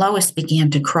 Lois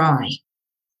began to cry.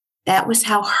 That was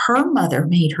how her mother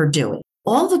made her do it.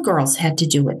 All the girls had to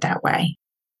do it that way.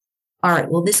 All right,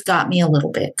 well, this got me a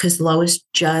little bit because Lois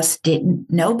just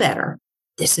didn't know better.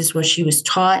 This is what she was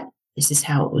taught. This is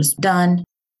how it was done.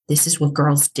 This is what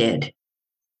girls did.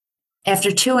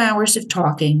 After 2 hours of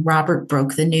talking, Robert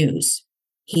broke the news.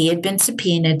 He had been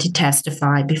subpoenaed to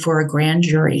testify before a grand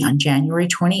jury on January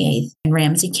 28th in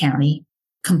Ramsey County.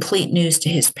 Complete news to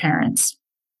his parents.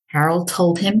 Harold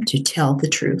told him to tell the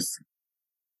truth.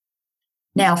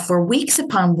 Now, for weeks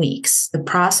upon weeks, the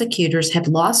prosecutors had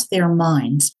lost their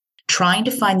minds trying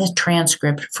to find the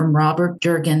transcript from Robert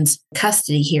Jurgens'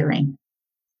 custody hearing.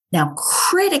 Now,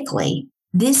 critically,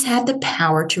 this had the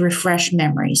power to refresh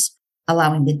memories,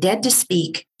 allowing the dead to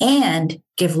speak and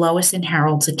give Lois and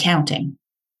Harold's accounting.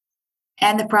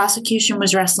 And the prosecution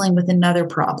was wrestling with another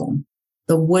problem.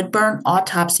 The Woodburn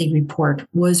autopsy report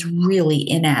was really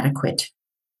inadequate.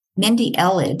 Mindy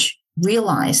Elledge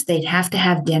realized they'd have to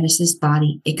have Dennis's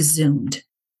body exhumed.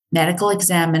 Medical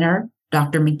examiner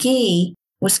Dr. McGee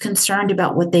was concerned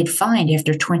about what they'd find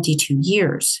after 22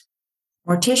 years.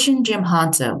 Mortician Jim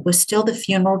Hansa was still the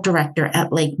funeral director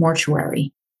at Lake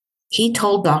Mortuary. He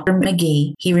told Dr.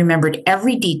 McGee he remembered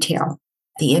every detail,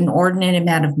 the inordinate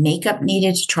amount of makeup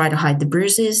needed to try to hide the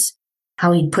bruises,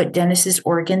 how he'd put Dennis's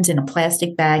organs in a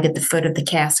plastic bag at the foot of the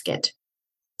casket.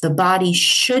 The body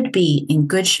should be in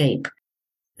good shape.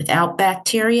 Without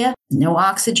bacteria, no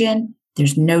oxygen,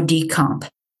 there's no decomp.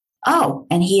 Oh,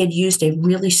 and he had used a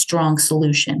really strong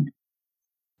solution.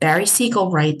 Barry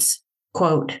Siegel writes,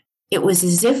 quote, "It was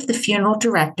as if the funeral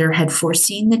director had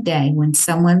foreseen the day when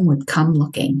someone would come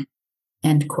looking,"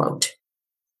 end quote.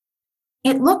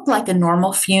 It looked like a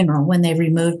normal funeral when they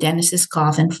removed Dennis's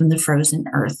coffin from the frozen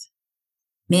earth.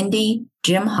 Mindy,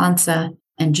 Jim Hansa,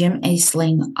 and Jim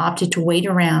Aisling opted to wait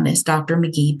around as Dr.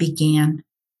 McGee began.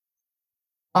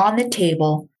 On the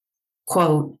table,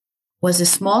 quote, was a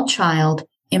small child,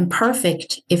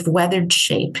 imperfect if weathered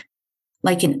shape,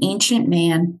 like an ancient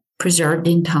man preserved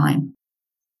in time.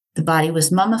 The body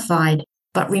was mummified,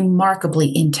 but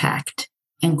remarkably intact,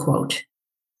 end quote.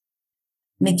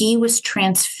 McGee was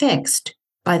transfixed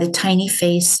by the tiny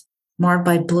face marred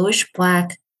by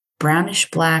bluish-black,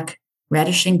 brownish-black,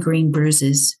 reddish and green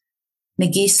bruises.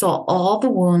 McGee saw all the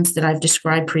wounds that I've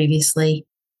described previously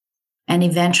and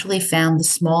eventually found the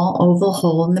small oval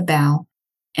hole in the bowel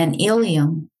and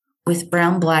ileum with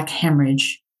brown-black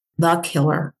hemorrhage, the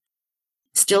killer,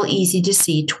 still easy to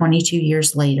see 22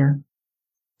 years later.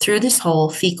 Through this hole,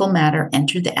 fecal matter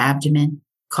entered the abdomen,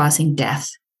 causing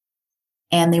death,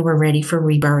 and they were ready for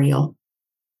reburial.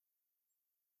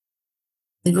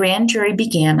 The grand jury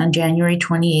began on January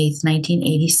 28,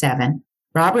 1987.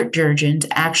 Robert Jurgens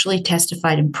actually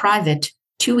testified in private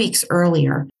 2 weeks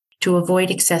earlier to avoid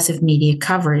excessive media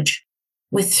coverage,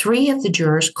 with 3 of the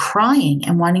jurors crying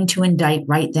and wanting to indict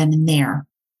right then and there.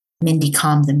 Mindy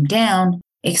calmed them down,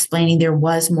 explaining there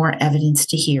was more evidence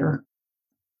to hear.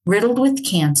 Riddled with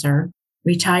cancer,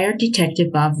 retired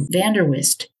Detective Bob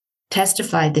Vanderwist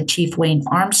testified that Chief Wayne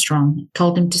Armstrong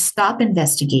told him to stop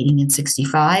investigating in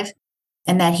 '65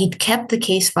 and that he'd kept the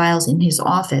case files in his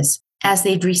office as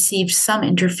they'd received some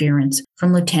interference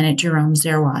from Lieutenant Jerome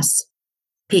Zerwas.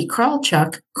 Pete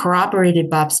Kralchuk corroborated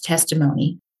Bob's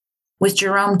testimony, with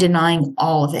Jerome denying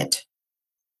all of it.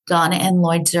 Donna and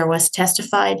Lloyd Zerwas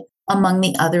testified, among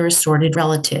the other assorted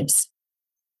relatives.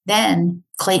 Then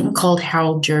Clayton called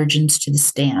Harold Jurgens to the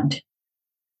stand.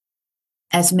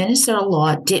 As Minnesota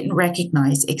law didn't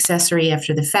recognize accessory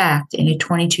after the fact in a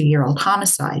 22-year-old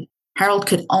homicide, Harold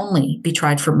could only be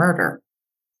tried for murder.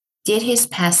 Did his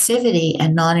passivity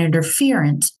and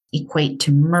non-interference equate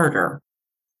to murder?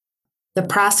 The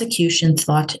prosecution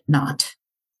thought not.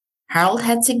 Harold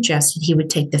had suggested he would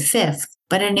take the fifth,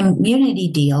 but an immunity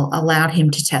deal allowed him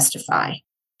to testify.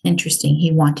 Interesting,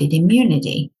 he wanted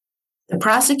immunity. The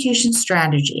prosecution's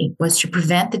strategy was to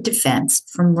prevent the defense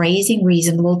from raising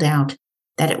reasonable doubt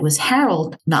that it was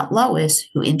Harold, not Lois,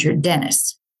 who injured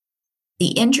Dennis.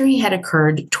 The injury had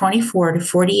occurred 24 to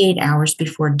 48 hours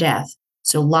before death,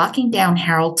 so locking down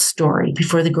Harold's story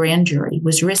before the grand jury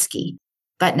was risky,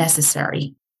 but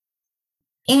necessary.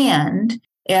 And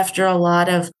after a lot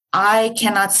of I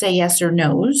cannot say yes or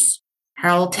no's,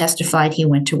 Harold testified he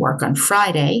went to work on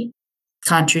Friday,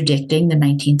 contradicting the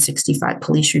 1965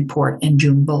 police report and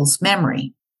June Bull's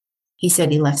memory. He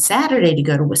said he left Saturday to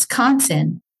go to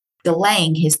Wisconsin,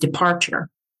 delaying his departure.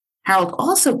 Harold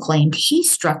also claimed he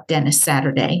struck Dennis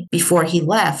Saturday before he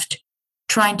left,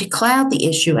 trying to cloud the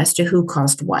issue as to who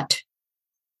caused what.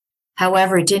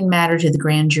 However, it didn't matter to the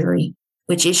grand jury,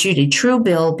 which issued a true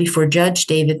bill before Judge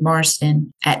David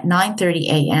Marston at 9:30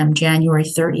 a.m. January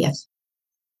 30th.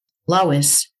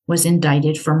 Lois was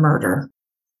indicted for murder.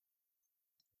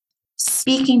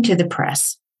 Speaking to the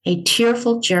press, a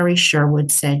tearful Jerry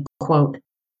Sherwood said, quote,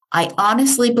 "I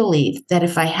honestly believe that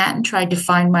if I hadn't tried to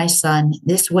find my son,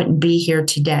 this wouldn't be here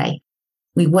today.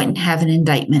 We wouldn't have an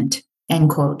indictment,"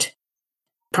 end quote.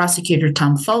 Prosecutor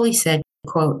Tom Foley said,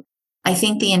 quote, "I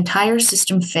think the entire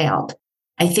system failed.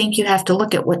 I think you have to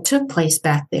look at what took place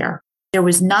back there. There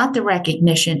was not the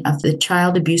recognition of the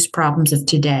child abuse problems of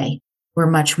today. We're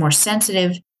much more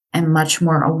sensitive and much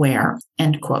more aware,"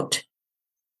 end quote.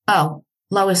 Oh,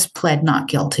 Lois pled not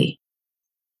guilty.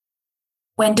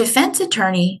 When defense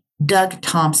attorney Doug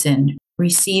Thompson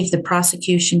received the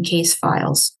prosecution case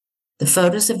files, the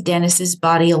photos of Dennis's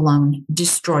body alone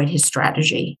destroyed his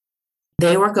strategy.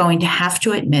 They were going to have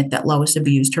to admit that Lois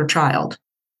abused her child.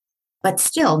 But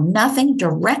still, nothing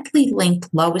directly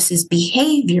linked Lois's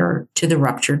behavior to the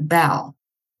ruptured bowel.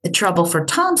 The trouble for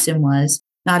Thompson was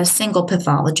not a single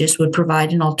pathologist would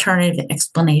provide an alternative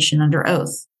explanation under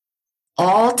oath.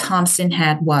 All Thompson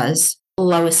had was,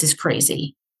 Lois is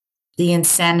crazy, the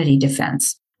insanity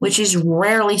defense, which is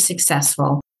rarely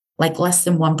successful, like less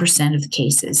than 1% of the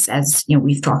cases, as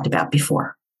we've talked about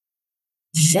before.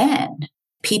 Then,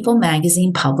 People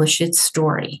magazine published its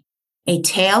story, a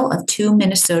tale of two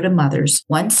Minnesota mothers,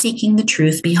 one seeking the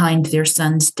truth behind their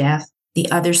son's death, the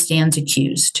other stands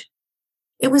accused.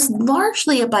 It was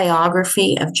largely a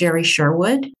biography of Jerry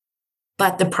Sherwood,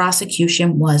 but the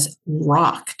prosecution was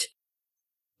rocked.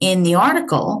 In the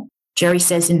article, Jerry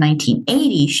says in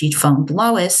 1980 she'd phoned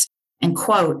Lois and,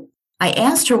 quote, "I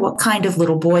asked her what kind of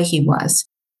little boy he was,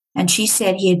 and she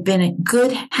said he had been a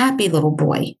good, happy little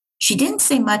boy. She didn't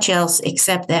say much else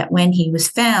except that when he was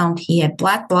found, he had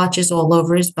black blotches all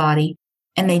over his body,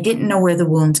 and they didn't know where the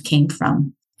wounds came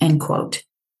from," end quote.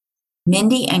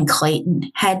 Mindy and Clayton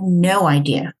had no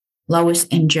idea Lois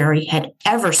and Jerry had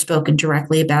ever spoken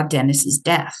directly about Dennis's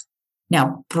death.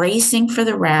 Now, bracing for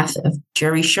the wrath of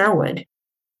Jerry Sherwood,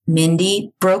 Mindy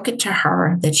broke it to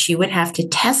her that she would have to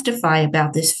testify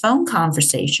about this phone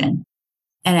conversation,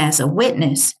 and as a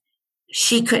witness,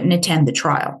 she couldn't attend the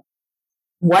trial.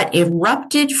 What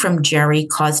erupted from Jerry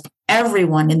caused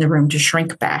everyone in the room to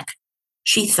shrink back.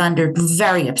 She thundered,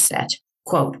 very upset,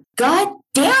 quote, "God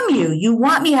damn you, you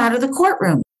want me out of the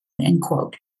courtroom," end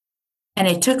quote. And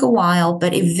it took a while,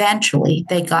 but eventually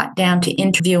they got down to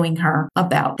interviewing her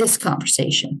about this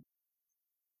conversation.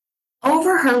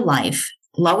 Over her life,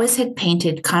 Lois had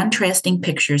painted contrasting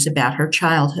pictures about her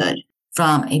childhood,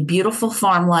 from a beautiful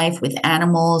farm life with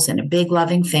animals and a big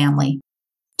loving family,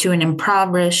 to an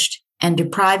impoverished and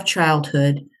deprived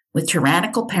childhood with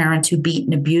tyrannical parents who beat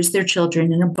and abused their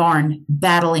children in a barn,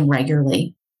 battling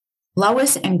regularly.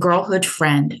 Lois and girlhood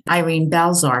friend Irene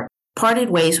Balzart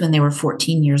parted ways when they were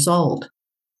 14 years old.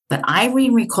 But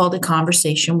Irene recalled a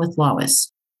conversation with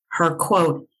Lois. Her,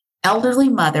 quote, elderly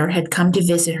mother had come to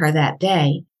visit her that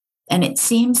day, and it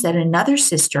seems that another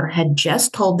sister had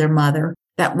just told their mother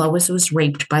that Lois was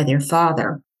raped by their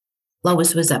father.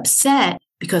 Lois was upset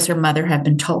because her mother had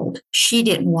been told. She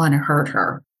didn't want to hurt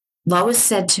her. Lois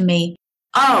said to me,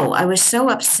 "Oh, I was so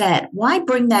upset. Why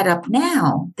bring that up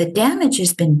now? The damage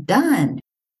has been done.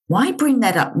 Why bring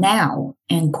that up now?"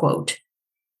 End quote.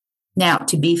 Now,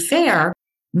 to be fair,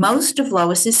 most of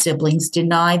Lois's siblings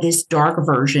deny this dark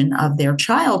version of their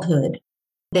childhood.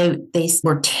 They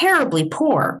were terribly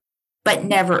poor, but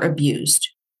never abused.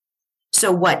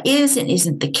 So what is and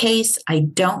isn't the case, I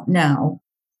don't know.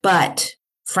 But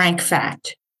frank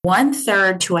fact,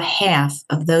 1/3 to a half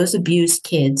of those abused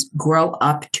kids grow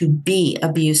up to be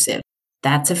abusive.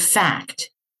 That's a fact.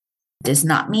 Does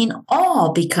not mean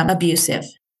all become abusive.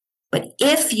 But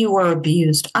if you were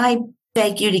abused, I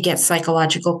beg you to get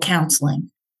psychological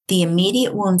counseling. The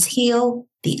immediate wounds heal,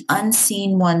 the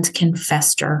unseen ones can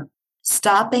fester.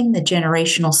 Stopping the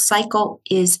generational cycle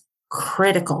is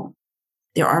critical.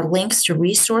 There are links to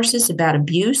resources about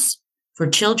abuse for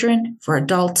children, for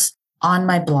adults on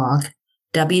my blog,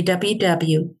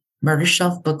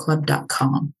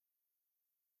 www.murdershelfbookclub.com.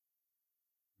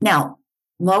 Now,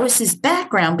 Lois's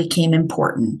background became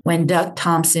important when Doug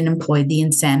Thompson employed the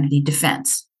insanity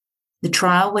defense. The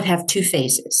trial would have 2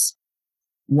 phases.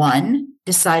 1,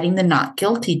 deciding the not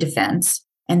guilty defense,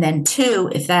 and then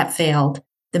 2, if that failed,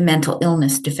 the mental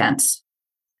illness defense.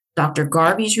 Dr.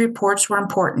 Garvey's reports were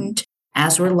important,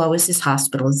 as were Lois's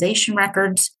hospitalization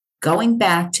records, going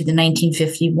back to the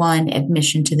 1951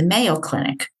 admission to the Mayo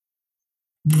Clinic.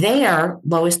 There,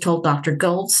 Lois told Dr.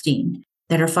 Goldstein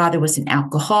that her father was an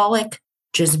alcoholic,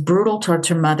 just brutal towards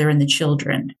her mother and the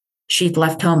children. She'd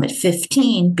left home at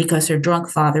 15 because her drunk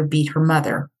father beat her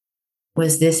mother.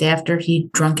 Was this after he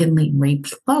drunkenly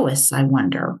raped Lois, I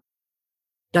wonder?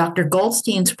 Dr.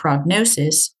 Goldstein's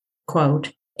prognosis,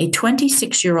 quote, a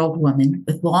 26-year-old woman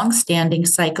with long-standing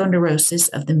psychoneurosis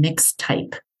of the mixed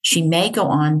type. She may go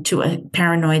on to a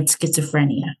paranoid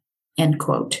schizophrenia, end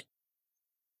quote.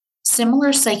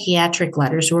 Similar psychiatric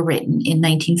letters were written in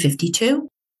 1952,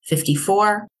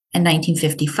 54, and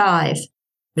 1955,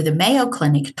 where the Mayo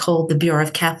Clinic told the Bureau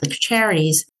of Catholic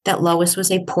Charities that Lois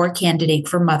was a poor candidate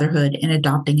for motherhood and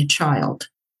adopting a child.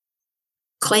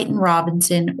 Clayton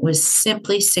Robinson was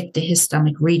simply sick to his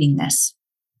stomach reading this.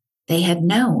 They had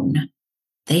known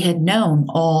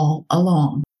all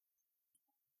along.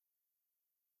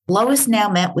 Lois now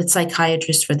met with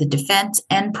psychiatrists for the defense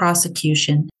and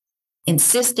prosecution,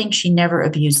 insisting she never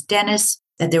abused Dennis,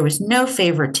 that there was no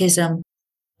favoritism,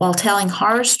 while telling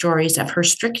horror stories of her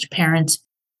strict parents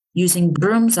using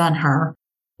brooms on her,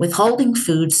 withholding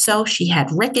food so she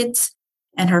had rickets,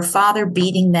 and her father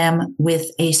beating them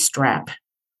with a strap.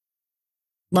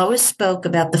 Lois spoke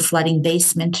about the flooding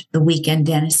basement the weekend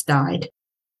Dennis died.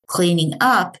 Cleaning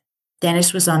up,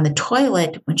 Dennis was on the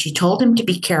toilet when she told him to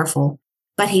be careful,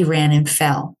 but he ran and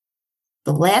fell.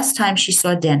 The last time she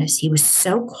saw Dennis, he was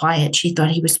so quiet she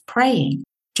thought he was praying,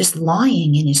 just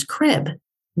lying in his crib.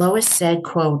 Lois said,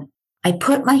 quote, I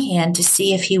put my hand to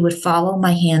see if he would follow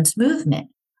my hand's movement.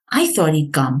 I thought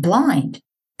he'd gone blind.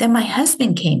 Then my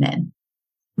husband came in.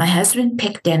 My husband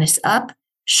picked Dennis up,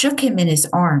 shook him in his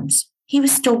arms. He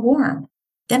was still warm.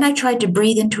 Then I tried to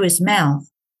breathe into his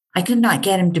mouth. I could not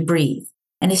get him to breathe,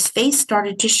 and his face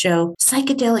started to show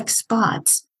psychedelic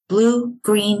spots, blue,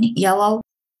 green, yellow,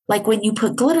 like when you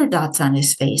put glitter dots on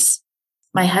his face.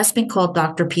 My husband called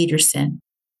Dr. Peterson.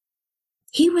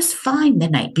 He was fine the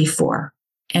night before,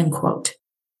 end quote.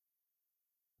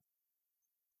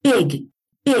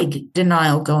 Big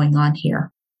denial going on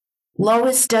here.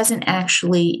 Lois doesn't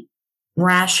actually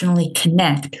rationally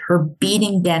connect her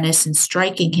beating Dennis and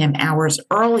striking him hours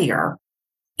earlier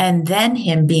and then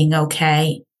him being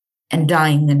okay and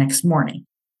dying the next morning.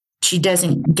 She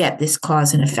doesn't get this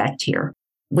cause and effect here,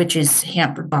 which is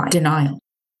hampered by denial.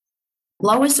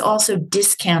 Lois also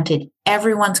discounted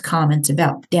everyone's comments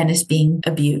about Dennis being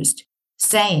abused,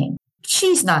 saying,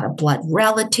 she's not a blood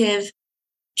relative.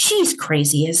 She's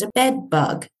crazy as a bed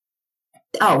bug.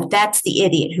 Oh, that's the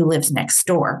idiot who lives next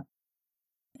door.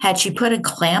 Had she put a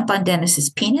clamp on Dennis's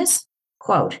penis?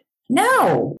 Quote,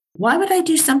 no, why would I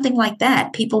do something like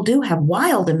that? People do have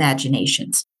wild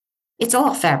imaginations. It's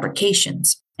all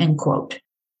fabrications, end quote.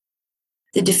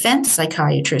 The defense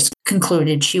psychiatrist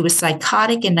concluded she was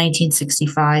psychotic in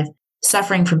 1965,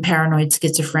 suffering from paranoid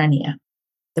schizophrenia.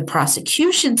 The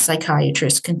prosecution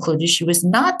psychiatrist concluded she was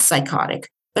not psychotic,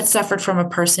 but suffered from a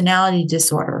personality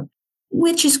disorder,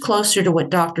 which is closer to what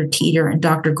Dr. Teeter and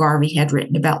Dr. Garvey had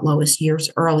written about Lois years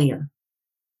earlier.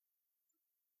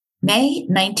 May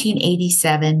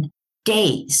 1987,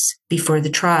 days before the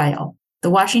trial, the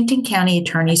Washington County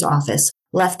Attorney's Office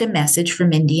left a message for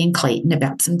Mindy and Clayton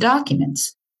about some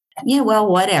documents. Yeah, well,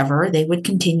 whatever. They would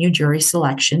continue jury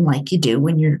selection like you do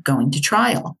when you're going to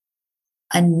trial.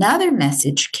 Another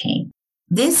message came.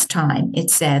 This time it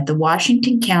said the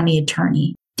Washington County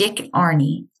Attorney, Dick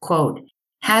Arney, quote,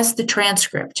 has the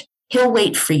transcript. He'll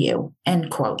wait for you,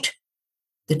 end quote.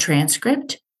 The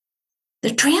transcript?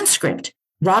 The transcript,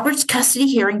 Robert's custody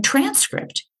hearing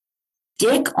transcript.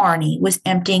 Dick Arney was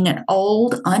emptying an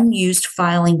old, unused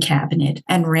filing cabinet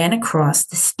and ran across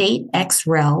the state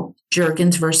ex-rel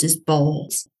Juergens versus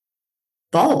Bowles.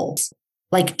 Bowles,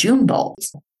 like June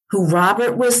Bowles, who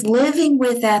Robert was living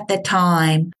with at the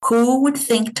time. Who would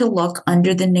think to look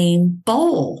under the name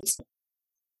Bowles?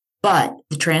 But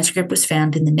the transcript was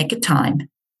found in the nick of time,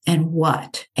 and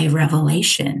what a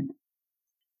revelation.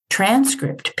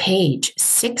 Transcript, page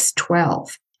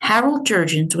 612. Harold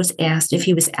Juergens was asked if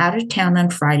he was out of town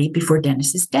on Friday before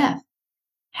Dennis's death.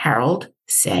 Harold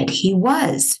said he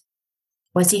was.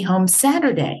 Was he home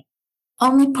Saturday?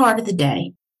 Only part of the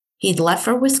day. He'd left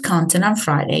for Wisconsin on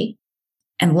Friday,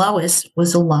 and Lois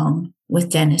was alone with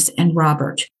Dennis and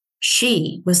Robert.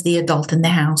 She was the adult in the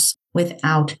house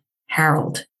without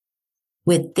Harold.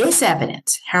 With this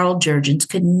evidence, Harold Juergens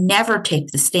could never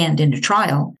take the stand in a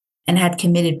trial and had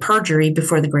committed perjury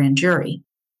before the grand jury.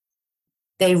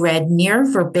 They read near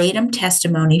verbatim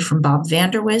testimony from Bob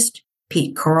Vanderwist,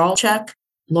 Pete Korolchuk,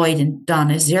 Lloyd and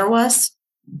Donna Zerwas,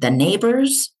 the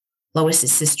neighbors,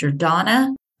 Lois's sister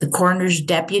Donna, the coroner's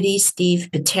deputy Steve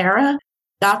Patera,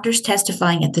 doctors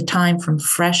testifying at the time from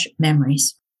fresh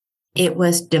memories. It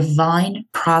was divine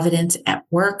providence at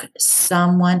work.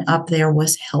 Someone up there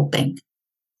was helping.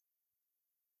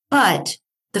 But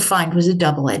the find was a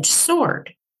double-edged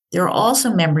sword. There are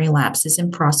also memory lapses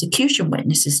in prosecution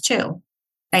witnesses too.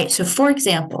 Right, so for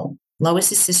example,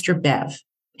 Lois's sister Bev,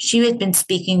 she had been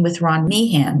speaking with Ron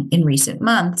Meehan in recent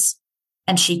months,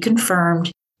 and she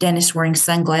confirmed Dennis wearing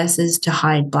sunglasses to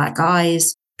hide black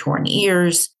eyes, torn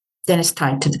ears, Dennis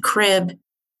tied to the crib,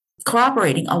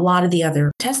 corroborating a lot of the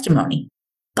other testimony.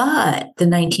 But the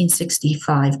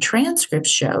 1965 transcript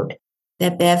showed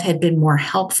that Bev had been more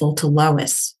helpful to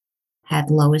Lois. Had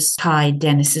Lois tied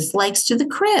Dennis's legs to the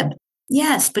crib?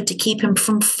 Yes, but to keep him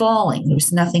from falling. There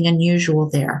was nothing unusual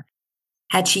there.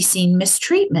 Had she seen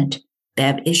mistreatment?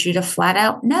 Bev issued a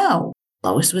flat-out no.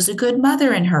 Lois was a good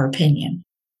mother in her opinion.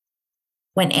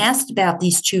 When asked about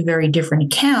these two very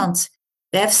different accounts,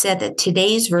 Bev said that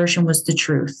today's version was the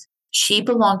truth. She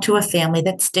belonged to a family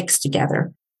that sticks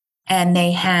together, and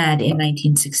they had in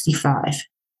 1965.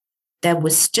 Bev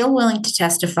was still willing to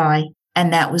testify,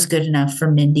 and that was good enough for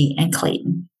Mindy and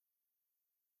Clayton.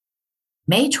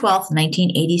 May 12,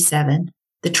 1987,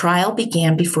 the trial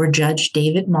began before Judge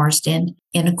David Marsden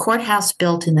in a courthouse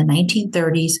built in the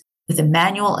 1930s with a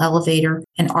manual elevator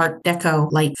and Art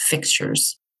Deco light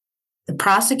fixtures. The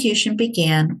prosecution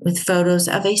began with photos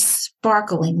of a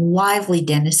sparkling, lively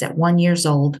Dennis at 1 year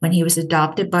old when he was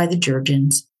adopted by the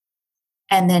Juergens,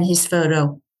 and then his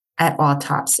photo at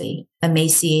autopsy,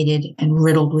 emaciated and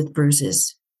riddled with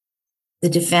bruises. The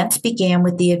defense began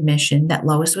with the admission that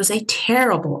Lois was a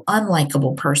terrible,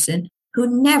 unlikable person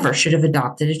who never should have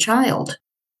adopted a child.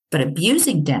 But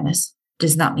abusing Dennis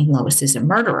does not mean Lois is a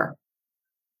murderer.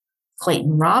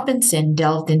 Clayton Robinson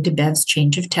delved into Bev's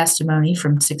change of testimony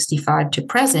from 65 to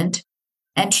present,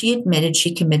 and she admitted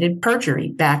she committed perjury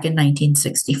back in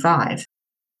 1965.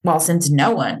 While since no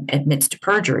one admits to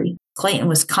perjury, Clayton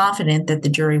was confident that the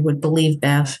jury would believe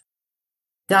Bev.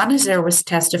 Donna Zerwas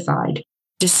testified,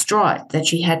 distraught that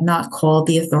she had not called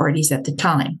the authorities at the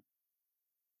time.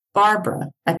 Barbara,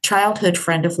 a childhood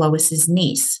friend of Lois's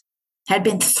niece, had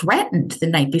been threatened the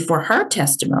night before her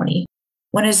testimony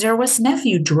when a Zerwas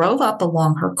nephew drove up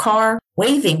along her car,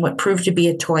 waving what proved to be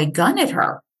a toy gun at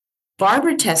her.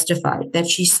 Barbara testified that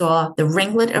she saw the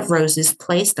ringlet of roses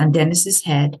placed on Dennis's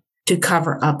head to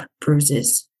cover up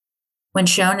bruises. When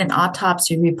shown an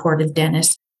autopsy report of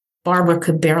Dennis, Barbara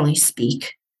could barely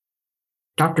speak.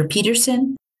 Dr.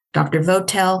 Peterson, Dr.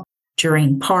 Votel,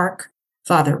 Jereen Park,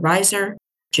 Father Reiser,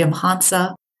 Jim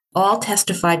Hansa, all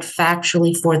testified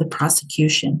factually for the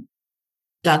prosecution.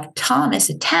 Doug Thomas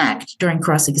attacked during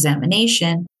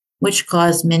cross-examination, which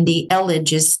caused Mindy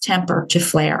Elledge's temper to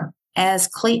flare, as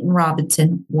Clayton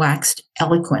Robinson waxed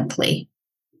eloquently.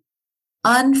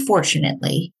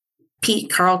 Unfortunately, Pete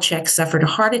Korolchuk suffered a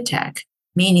heart attack,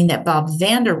 meaning that Bob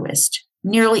Vanderwist,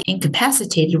 nearly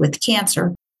incapacitated with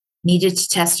cancer, needed to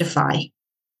testify.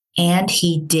 And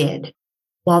he did.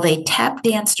 While they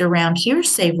tap-danced around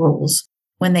hearsay rules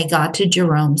when they got to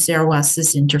Jerome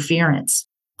Zerwas's interference.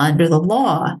 Under the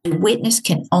law, the witness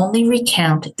can only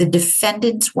recount the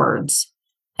defendant's words,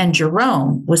 and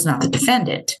Jerome was not the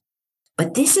defendant.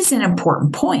 But this is an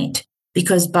important point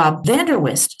because Bob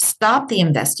Vanderwist stopped the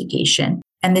investigation,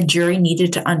 and the jury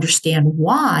needed to understand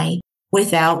why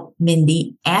without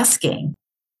Mindy asking.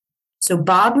 So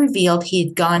Bob revealed he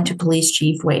had gone to Police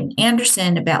Chief Wayne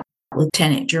Anderson about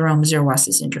Lieutenant Jerome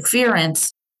Zerwas's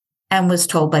interference and was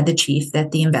told by the chief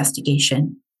that the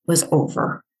investigation was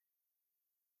over.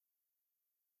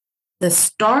 The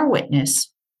star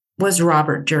witness was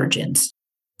Robert Jurgens.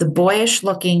 The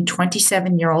boyish-looking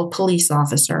 27-year-old police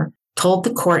officer told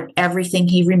the court everything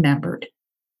he remembered.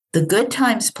 The good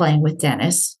times playing with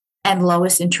Dennis, and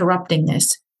Lois interrupting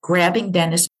this, grabbing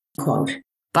Dennis, quote,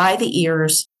 by the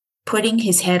ears, putting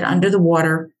his head under the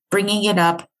water, bringing it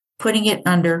up, putting it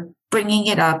under, bringing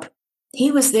it up.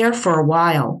 He was there for a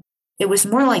while. It was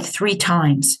more like 3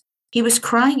 times. He was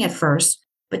crying at first,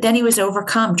 but then he was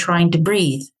overcome trying to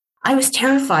breathe. I was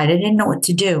terrified. I didn't know what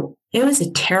to do. It was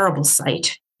a terrible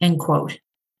sight, end quote.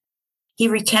 He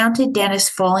recounted Dennis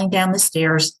falling down the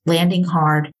stairs, landing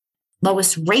hard,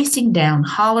 Lois racing down,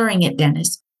 hollering at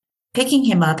Dennis, picking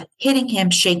him up, hitting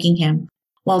him, shaking him,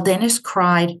 while Dennis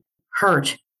cried,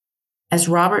 hurt, as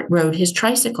Robert rode his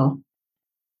tricycle.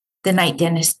 The night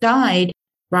Dennis died,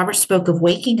 Robert spoke of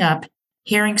waking up,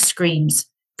 hearing screams,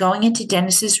 going into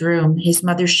Dennis's room, his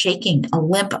mother shaking a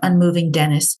limp, unmoving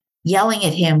Dennis, yelling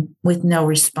at him with no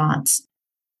response,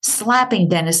 slapping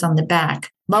Dennis on the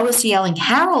back, Lois yelling,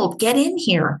 Harold, get in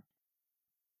here.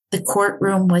 The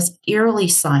courtroom was eerily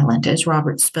silent as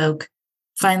Robert spoke,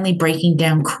 finally breaking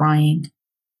down crying.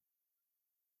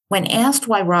 When asked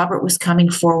why Robert was coming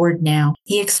forward now,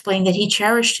 he explained that he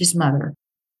cherished his mother.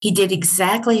 He did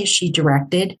exactly as she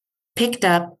directed, picked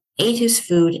up, ate his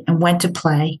food, and went to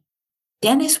play.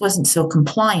 Dennis wasn't so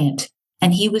compliant,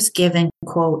 and he was given,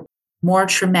 quote, more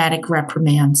traumatic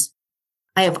reprimands.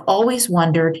 I have always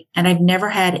wondered, and I've never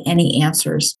had any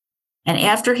answers. And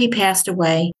after he passed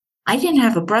away, I didn't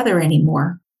have a brother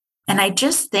anymore. And I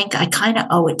just think I kind of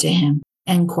owe it to him,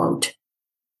 end quote.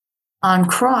 On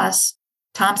cross,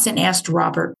 Thompson asked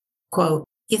Robert, quote,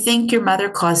 you think your mother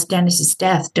caused Dennis's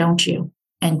death, don't you?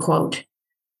 End quote.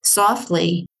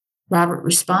 Softly, Robert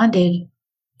responded,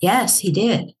 yes, he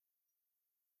did.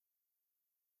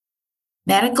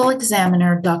 Medical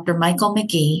examiner Dr. Michael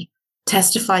McGee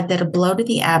testified that a blow to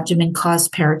the abdomen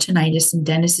caused peritonitis in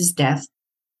Dennis's death.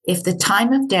 If the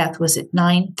time of death was at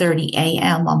 9:30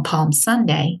 a.m. on Palm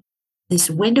Sunday, this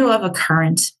window of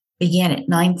occurrence began at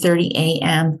 9:30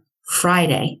 a.m.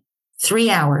 Friday, 3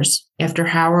 hours after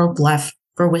Harold left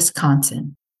for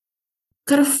Wisconsin.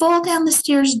 Could a fall down the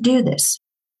stairs do this?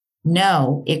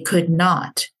 No, it could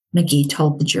not, McGee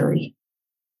told the jury.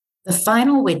 The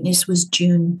final witness was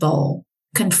June Bull,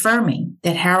 confirming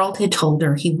that Harold had told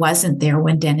her he wasn't there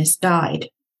when Dennis died.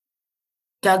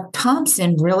 Doug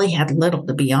Thompson really had little,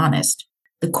 to be honest.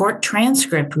 The court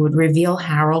transcript would reveal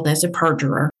Harold as a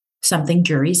perjurer, something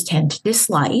juries tend to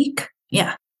dislike.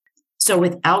 Yeah. So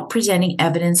without presenting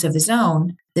evidence of his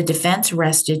own, the defense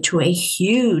rested to a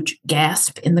huge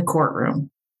gasp in the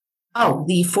courtroom. Oh,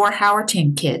 the 4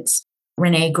 Howerton kids,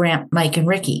 Renee, Grant, Mike, and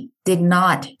Ricky, did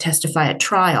not testify at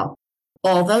trial,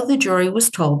 although the jury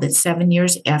was told that 7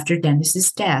 years after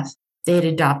Dennis's death, they had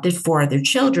adopted 4 other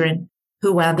children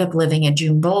who wound up living at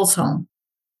June Bull's home.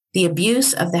 The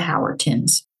abuse of the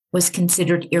Howertons was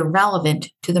considered irrelevant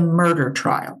to the murder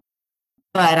trial.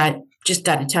 But I just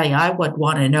got to tell you, I would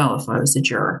want to know if I was a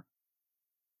juror.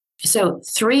 So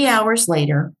 3 hours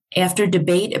later, after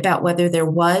debate about whether there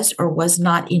was or was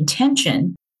not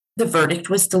intention, the verdict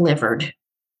was delivered.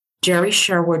 Jerry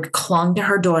Sherwood clung to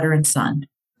her daughter and son.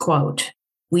 Quote,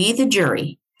 we, the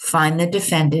jury, find the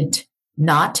defendant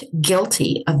not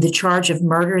guilty of the charge of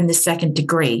murder in the 2nd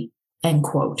degree, end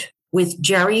quote, with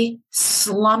Jerry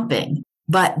slumping,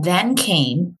 but then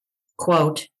came,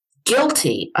 quote,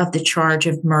 guilty of the charge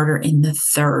of murder in the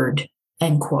 3rd,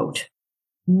 end quote.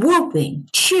 Whooping,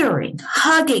 cheering,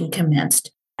 hugging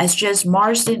commenced as Judge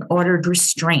Marsden ordered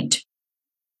restraint.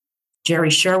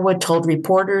 Jerry Sherwood told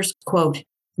reporters, quote,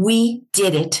 we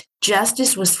did it.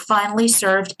 Justice was finally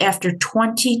served after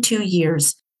 22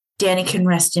 years. Danny can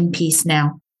rest in peace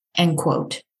now, end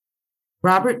quote.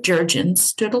 Robert Jurgens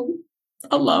stood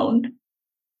alone,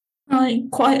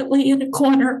 crying quietly in a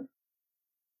corner.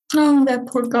 Oh, that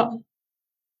poor guy.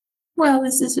 Well,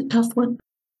 this is a tough one.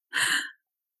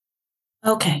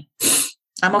 Okay,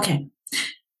 I'm okay.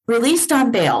 Released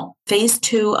on bail, phase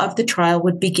 2 of the trial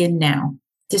would begin now,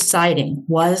 deciding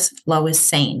was Lois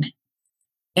sane.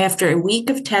 After a week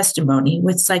of testimony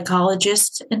with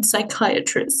psychologists and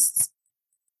psychiatrists,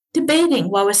 debating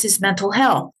Lois's mental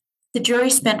health, the jury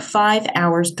spent 5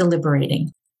 hours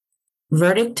deliberating.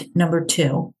 Verdict number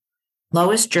 2.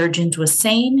 Lois Jurgens was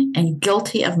sane and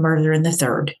guilty of murder in the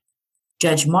 3rd.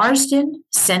 Judge Marsden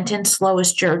sentenced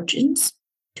Lois Jurgens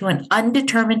to an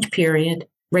undetermined period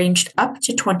ranged up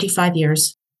to 25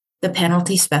 years, the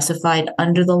penalty specified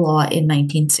under the law in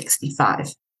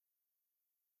 1965.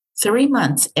 3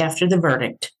 months after the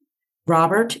verdict,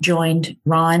 Robert joined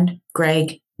Ron,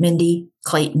 Greg, Mindy,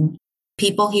 Clayton,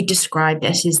 people he described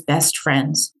as his best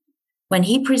friends. when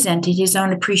he presented his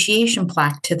own appreciation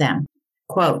plaque to them.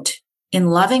 Quote, "In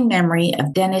loving memory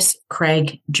of Dennis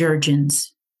Craig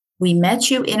Jurgens, we met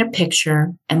you in a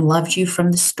picture and loved you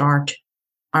from the start.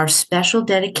 Our special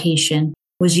dedication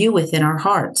was you within our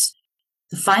hearts.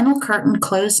 The final curtain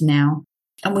closed now,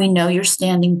 and we know you're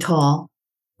standing tall.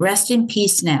 Rest in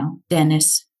peace now,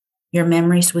 Dennis. Your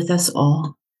memory's with us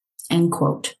all." End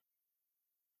quote.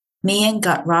 Meehan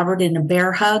got Robert in a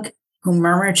bear hug, who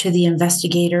murmured to the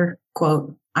investigator,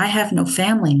 quote, "I have no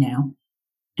family now."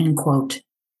 End quote.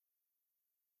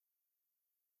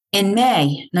 In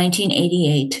May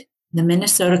 1988, the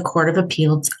Minnesota Court of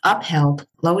Appeals upheld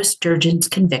Lois Jurgens'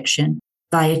 conviction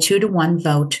by a 2-1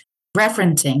 vote,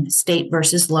 referencing State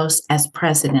versus Los as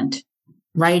precedent,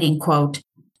 writing, quote,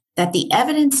 that the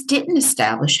evidence didn't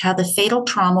establish how the fatal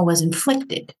trauma was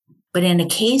inflicted, but in a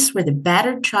case where the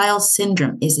battered child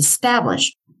syndrome is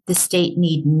established, the state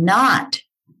need not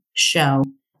show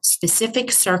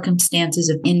specific circumstances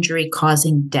of injury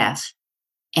causing death.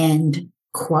 End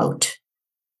quote.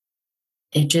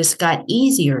 It just got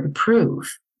easier to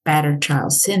prove battered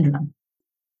child syndrome.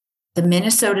 The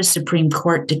Minnesota Supreme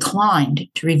Court declined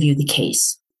to review the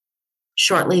case.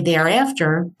 Shortly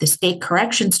thereafter, the State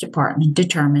Corrections Department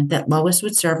determined that Lois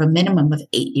would serve a minimum of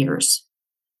 8 years.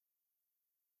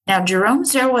 Now, Jerome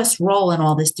Zerwas' role in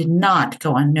all this did not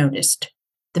go unnoticed.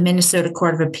 The Minnesota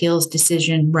Court of Appeals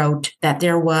decision wrote that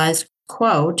there was,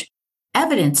 quote,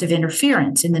 evidence of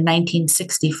interference in the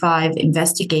 1965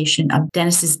 investigation of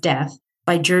Dennis's death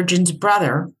by Jurgens'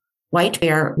 brother, White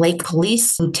Bear Lake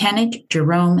Police Lieutenant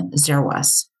Jerome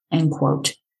Zerwas, end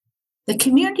quote. The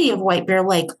community of White Bear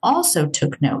Lake also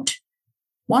took note.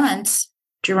 Once,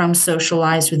 Jerome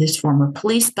socialized with his former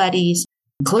police buddies,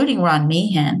 including Ron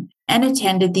Meehan, and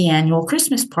attended the annual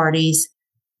Christmas parties.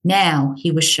 Now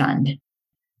he was shunned.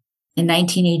 In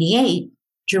 1988,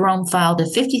 Jerome filed a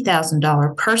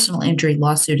 $50,000 personal injury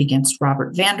lawsuit against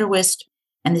Robert Vanderwist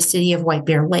and the city of White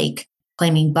Bear Lake,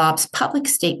 claiming Bob's public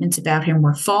statements about him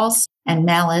were false and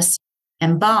malice,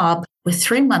 and Bob, with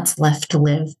 3 months left to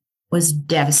live, was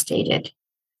devastated.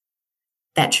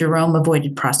 That Jerome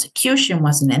avoided prosecution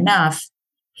wasn't enough.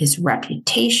 His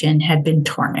reputation had been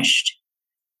tarnished.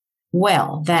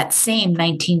 Well, that same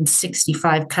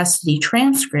 1965 custody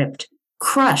transcript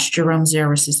crushed Jerome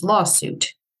Zerwas'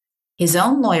 lawsuit. His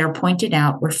own lawyer pointed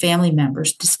out where family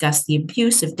members discussed the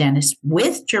abuse of Dennis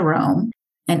with Jerome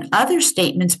and other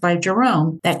statements by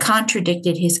Jerome that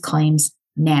contradicted his claims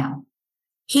now.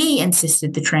 He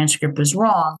insisted the transcript was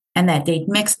wrong and that they'd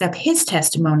mixed up his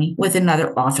testimony with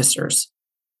another officer's.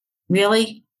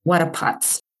 Really? What a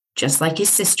putz. Just like his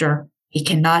sister, he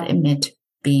cannot admit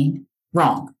being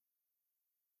wrong.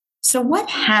 So what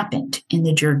happened in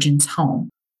the Jurgens' home?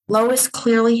 Lois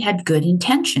clearly had good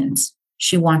intentions.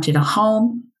 She wanted a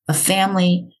home, a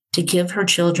family, to give her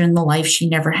children the life she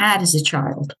never had as a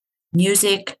child.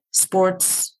 Music,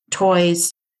 sports,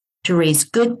 toys, to raise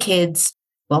good kids,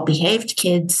 well-behaved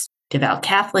kids, devout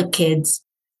Catholic kids.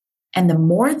 And the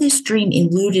more this dream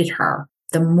eluded her,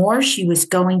 the more she was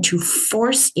going to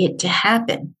force it to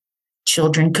happen.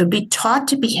 Children could be taught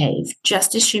to behave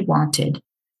just as she wanted,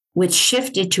 which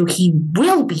shifted to he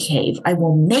will behave. I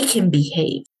will make him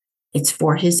behave. It's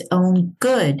for his own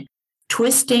good,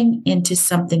 twisting into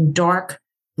something dark,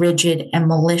 rigid, and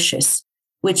malicious,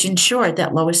 which ensured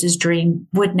that Lois's dream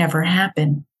would never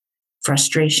happen.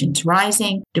 Frustrations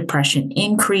rising, depression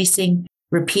increasing,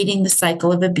 repeating the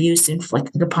cycle of abuse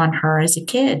inflicted upon her as a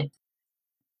kid.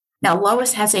 Now,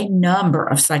 Lois has a number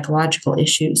of psychological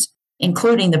issues,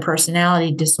 including the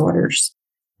personality disorders,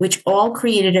 which all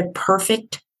created a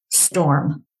perfect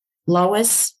storm.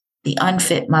 Lois, the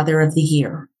unfit mother of the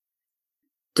year.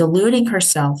 Deluding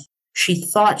herself, she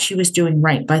thought she was doing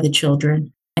right by the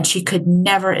children, and she could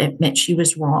never admit she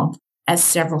was wrong, as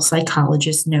several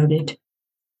psychologists noted.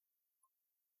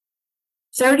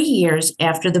 30 years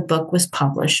after the book was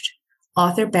published,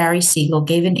 author Barry Siegel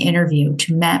gave an interview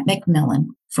to Matt McMillan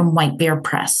from White Bear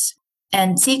Press,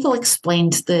 and Siegel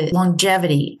explains the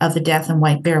longevity of the death in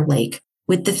White Bear Lake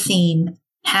with the theme,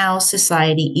 How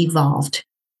Society Evolved.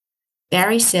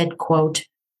 Barry said, quote,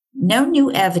 no new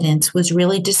evidence was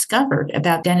really discovered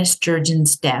about Dennis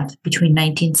Jurgens' death between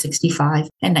 1965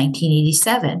 and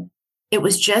 1987. It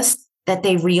was just that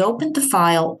they reopened the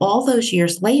file all those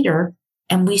years later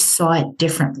and we saw it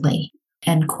differently,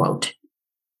 end quote.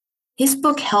 His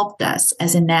book helped us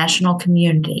as a national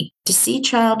community to see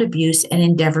child abuse and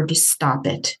endeavor to stop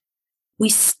it. We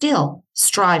still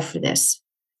strive for this.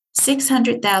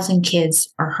 600,000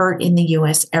 kids are hurt in the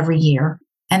U.S. every year,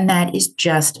 and that is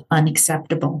just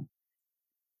unacceptable.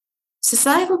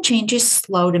 Societal change is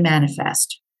slow to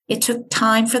manifest. It took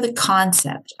time for the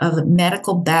concept of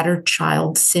medical battered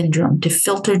child syndrome to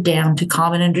filter down to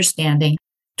common understanding,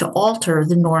 to alter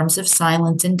the norms of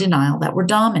silence and denial that were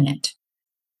dominant.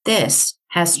 This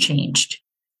has changed.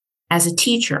 As a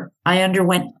teacher, I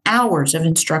underwent hours of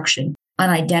instruction on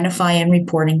identifying and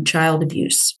reporting child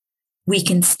abuse. We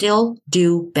can still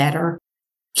do better.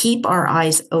 Keep our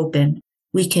eyes open.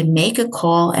 We can make a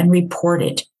call and report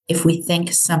it if we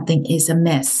think something is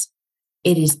amiss.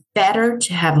 It is better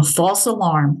to have a false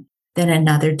alarm than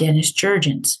another Dennis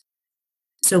Jurgens.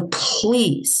 So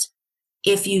please,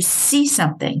 if you see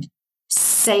something,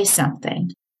 say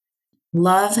something.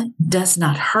 Love does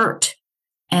not hurt.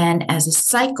 And as a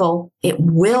cycle, it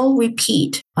will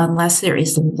repeat unless there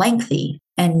is lengthy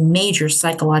and major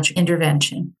psychological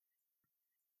intervention.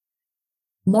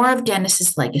 More of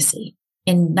Dennis's legacy.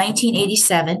 In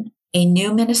 1987, a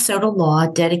new Minnesota law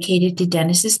dedicated to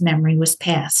Dennis's memory was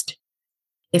passed.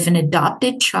 If an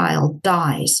adopted child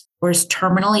dies or is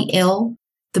terminally ill,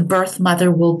 the birth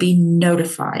mother will be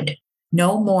notified.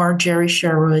 No more Jerry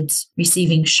Sherwoods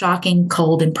receiving shocking,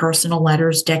 cold, and personal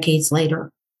letters decades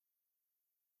later.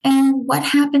 And what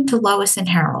happened to Lois and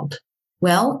Harold?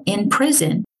 Well, in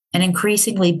prison, an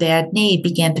increasingly bad knee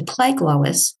began to plague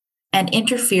Lois and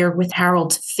interfered with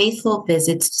Harold's faithful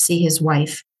visits to see his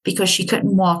wife because she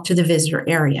couldn't walk to the visitor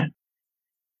area.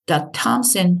 Doug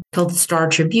Thompson told the Star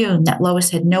Tribune that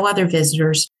Lois had no other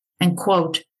visitors and,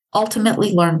 quote,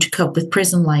 ultimately learned to cope with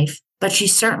prison life, but she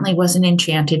certainly wasn't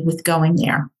enchanted with going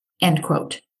there, end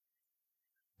quote.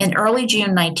 In early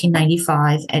June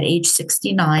 1995, at age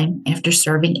 69, after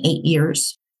serving 8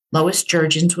 years, Lois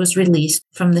Jurgens was released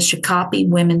from the Shakopee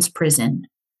Women's Prison.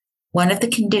 One of the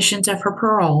conditions of her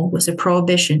parole was a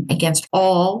prohibition against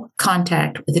all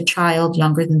contact with a child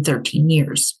younger than 13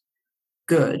 years.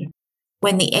 Good.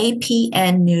 When the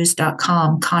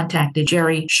APNnews.com contacted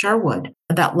Jerry Sherwood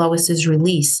about Lois's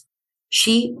release,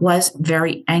 she was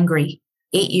very angry.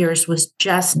 8 years was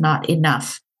just not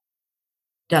enough.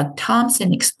 Doug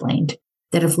Thompson explained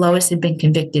that if Lois had been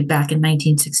convicted back in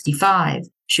 1965,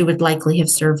 she would likely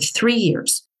have served 3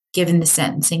 years, given the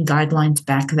sentencing guidelines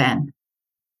back then.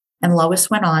 And Lois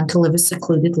went on to live a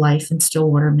secluded life in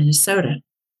Stillwater, Minnesota.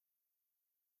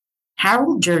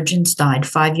 Harold Jurgens died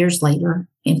 5 years later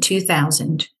in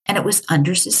 2000, and it was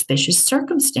under suspicious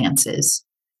circumstances.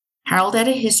 Harold had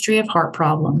a history of heart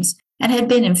problems and had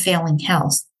been in failing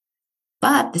health.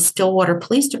 But the Stillwater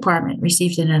Police Department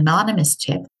received an anonymous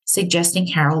tip suggesting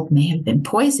Harold may have been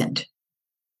poisoned.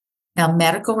 Now,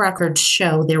 medical records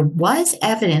show there was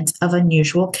evidence of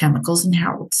unusual chemicals in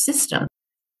Harold's system.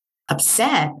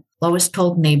 Upset, Lois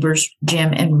told neighbors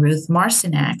Jim and Ruth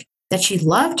Marcinak that she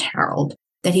loved Harold,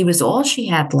 that he was all she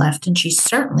had left, and she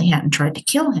certainly hadn't tried to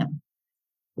kill him.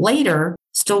 Later,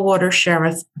 Stillwater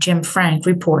Sheriff Jim Frank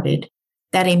reported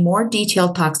that a more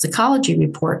detailed toxicology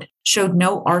report showed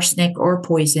no arsenic or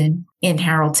poison in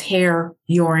Harold's hair,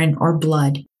 urine, or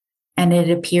blood, and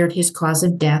it appeared his cause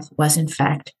of death was, in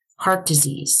fact, heart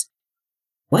disease.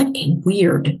 What a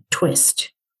weird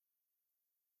twist.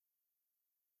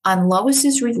 On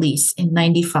Lois's release in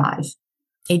 1995,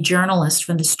 a journalist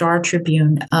from the Star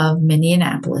Tribune of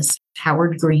Minneapolis,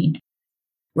 Howard Green,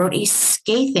 wrote a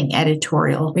scathing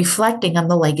editorial reflecting on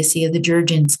the legacy of the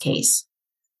Jurgens case.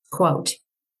 Quote,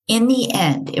 in the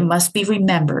end, it must be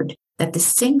remembered that the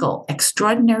single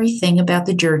extraordinary thing about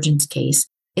the Jurgens case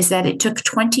is that it took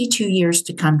 22 years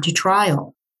to come to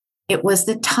trial. It was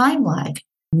the time lag,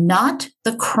 not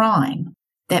the crime,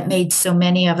 that made so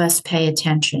many of us pay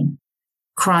attention.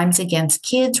 Crimes against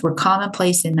kids were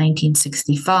commonplace in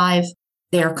 1965.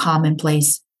 They are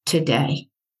commonplace today.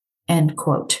 End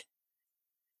quote.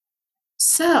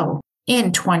 So,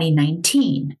 in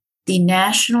 2019, the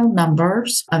national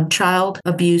numbers of child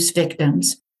abuse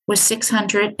victims was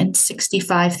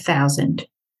 665,000,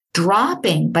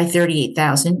 dropping by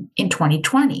 38,000 in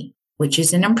 2020, which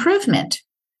is an improvement.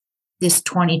 This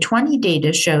 2020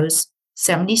 data shows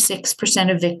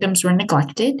 76% of victims were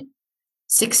neglected,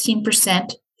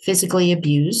 16% physically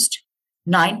abused,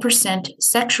 9%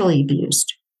 sexually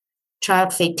abused.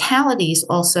 Child fatalities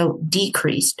also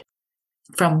decreased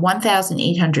from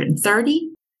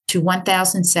 1,830 to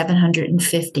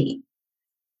 1,750.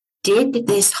 Did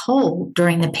this hold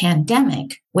during the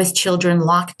pandemic with children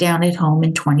locked down at home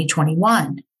in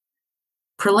 2021?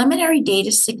 Preliminary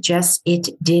data suggests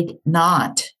it did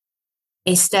not.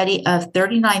 A study of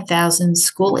 39,000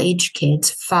 school-aged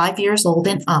kids 5 years old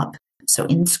and up, so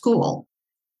in school,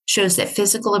 shows that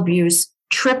physical abuse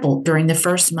tripled during the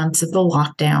first months of the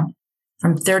lockdown,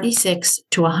 from 36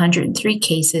 to 103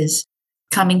 cases,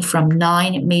 coming from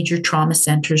 9 major trauma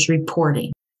centers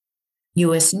reporting.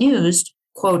 U.S. News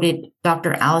quoted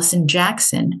Dr. Allison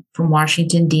Jackson from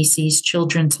Washington, D.C.'s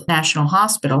Children's National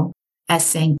Hospital as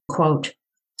saying, quote,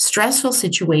 stressful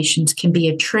situations can be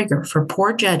a trigger for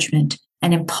poor judgment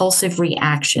and impulsive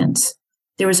reactions.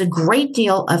 There is a great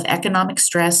deal of economic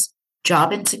stress,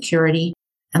 job insecurity,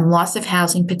 and loss of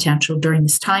housing potential during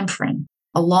this time frame,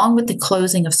 along with the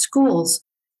closing of schools,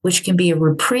 which can be a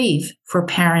reprieve for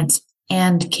parents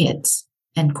and kids,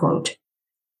 end quote.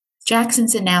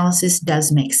 Jackson's analysis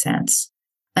does make sense.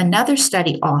 Another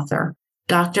study author,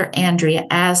 Dr. Andrea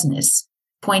Asnes,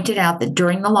 pointed out that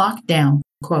during the lockdown,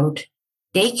 quote,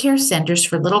 daycare centers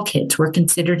for little kids were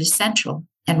considered essential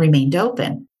and remained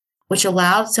open, which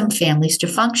allowed some families to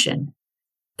function.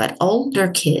 But older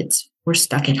kids were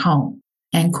stuck at home,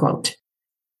 end quote.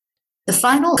 The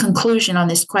final conclusion on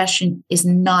this question is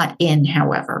not in,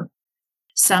 however.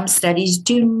 Some studies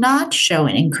do not show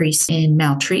an increase in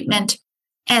maltreatment,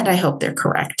 and I hope they're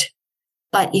correct.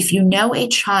 But if you know a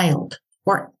child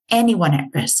or anyone at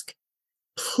risk,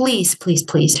 please, please,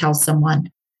 please tell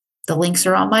someone. The links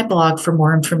are on my blog for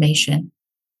more information.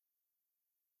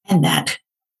 And that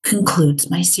concludes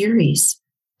my series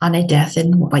on A Death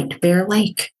in White Bear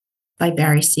Lake by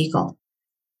Barry Siegel.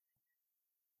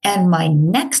 And my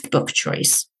next book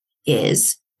choice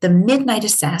is The Midnight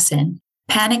Assassin,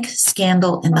 Panic,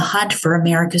 Scandal, and the Hunt for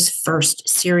America's First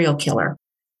Serial Killer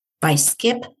by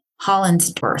Skip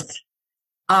Hollandsworth.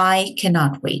 I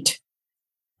cannot wait.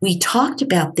 We talked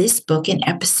about this book in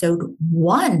episode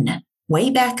 1, way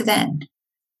back then.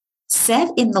 Set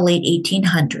in the late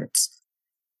 1800s,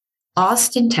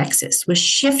 Austin, Texas was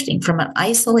shifting from an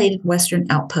isolated Western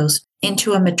outpost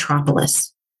into a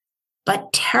metropolis.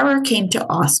 But terror came to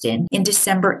Austin in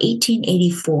December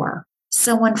 1884,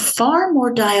 someone far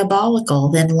more diabolical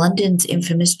than London's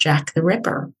infamous Jack the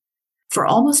Ripper. For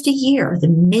almost a year, the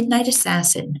midnight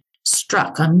assassin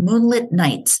struck on moonlit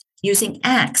nights using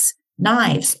axe,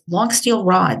 knives, long steel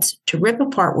rods to rip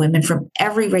apart women from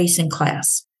every race and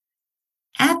class.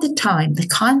 At the time, the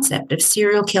concept of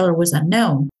serial killer was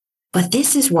unknown, but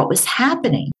this is what was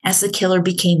happening as the killer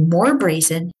became more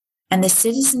brazen and the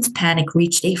citizens' panic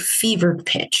reached a fevered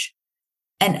pitch.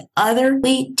 An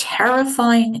utterly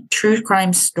terrifying true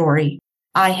crime story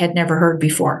I had never heard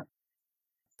before.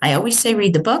 I always say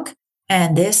read the book,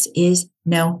 and this is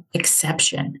no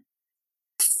exception.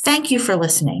 Thank you for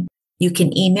listening. You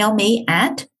can email me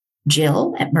at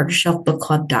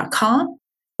jill@murdershelfbookclub.com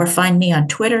or find me on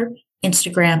Twitter,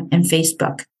 Instagram, and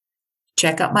Facebook.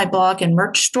 Check out my blog and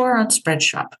merch store on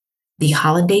Spreadshop. The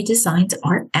holiday designs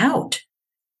are out.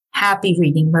 Happy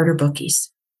reading, Murder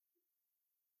Bookies.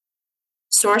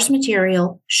 Source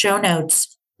material, show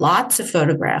notes, lots of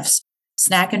photographs,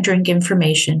 snack and drink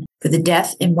information for the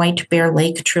Death in White Bear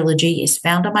Lake trilogy is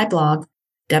found on my blog,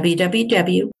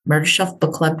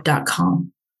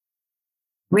 www.murdershelfbookclub.com.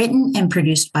 Written and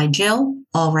produced by Jill,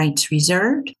 all rights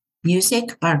reserved.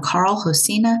 Music by Carl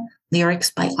Hosina, lyrics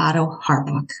by Otto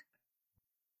Harbach.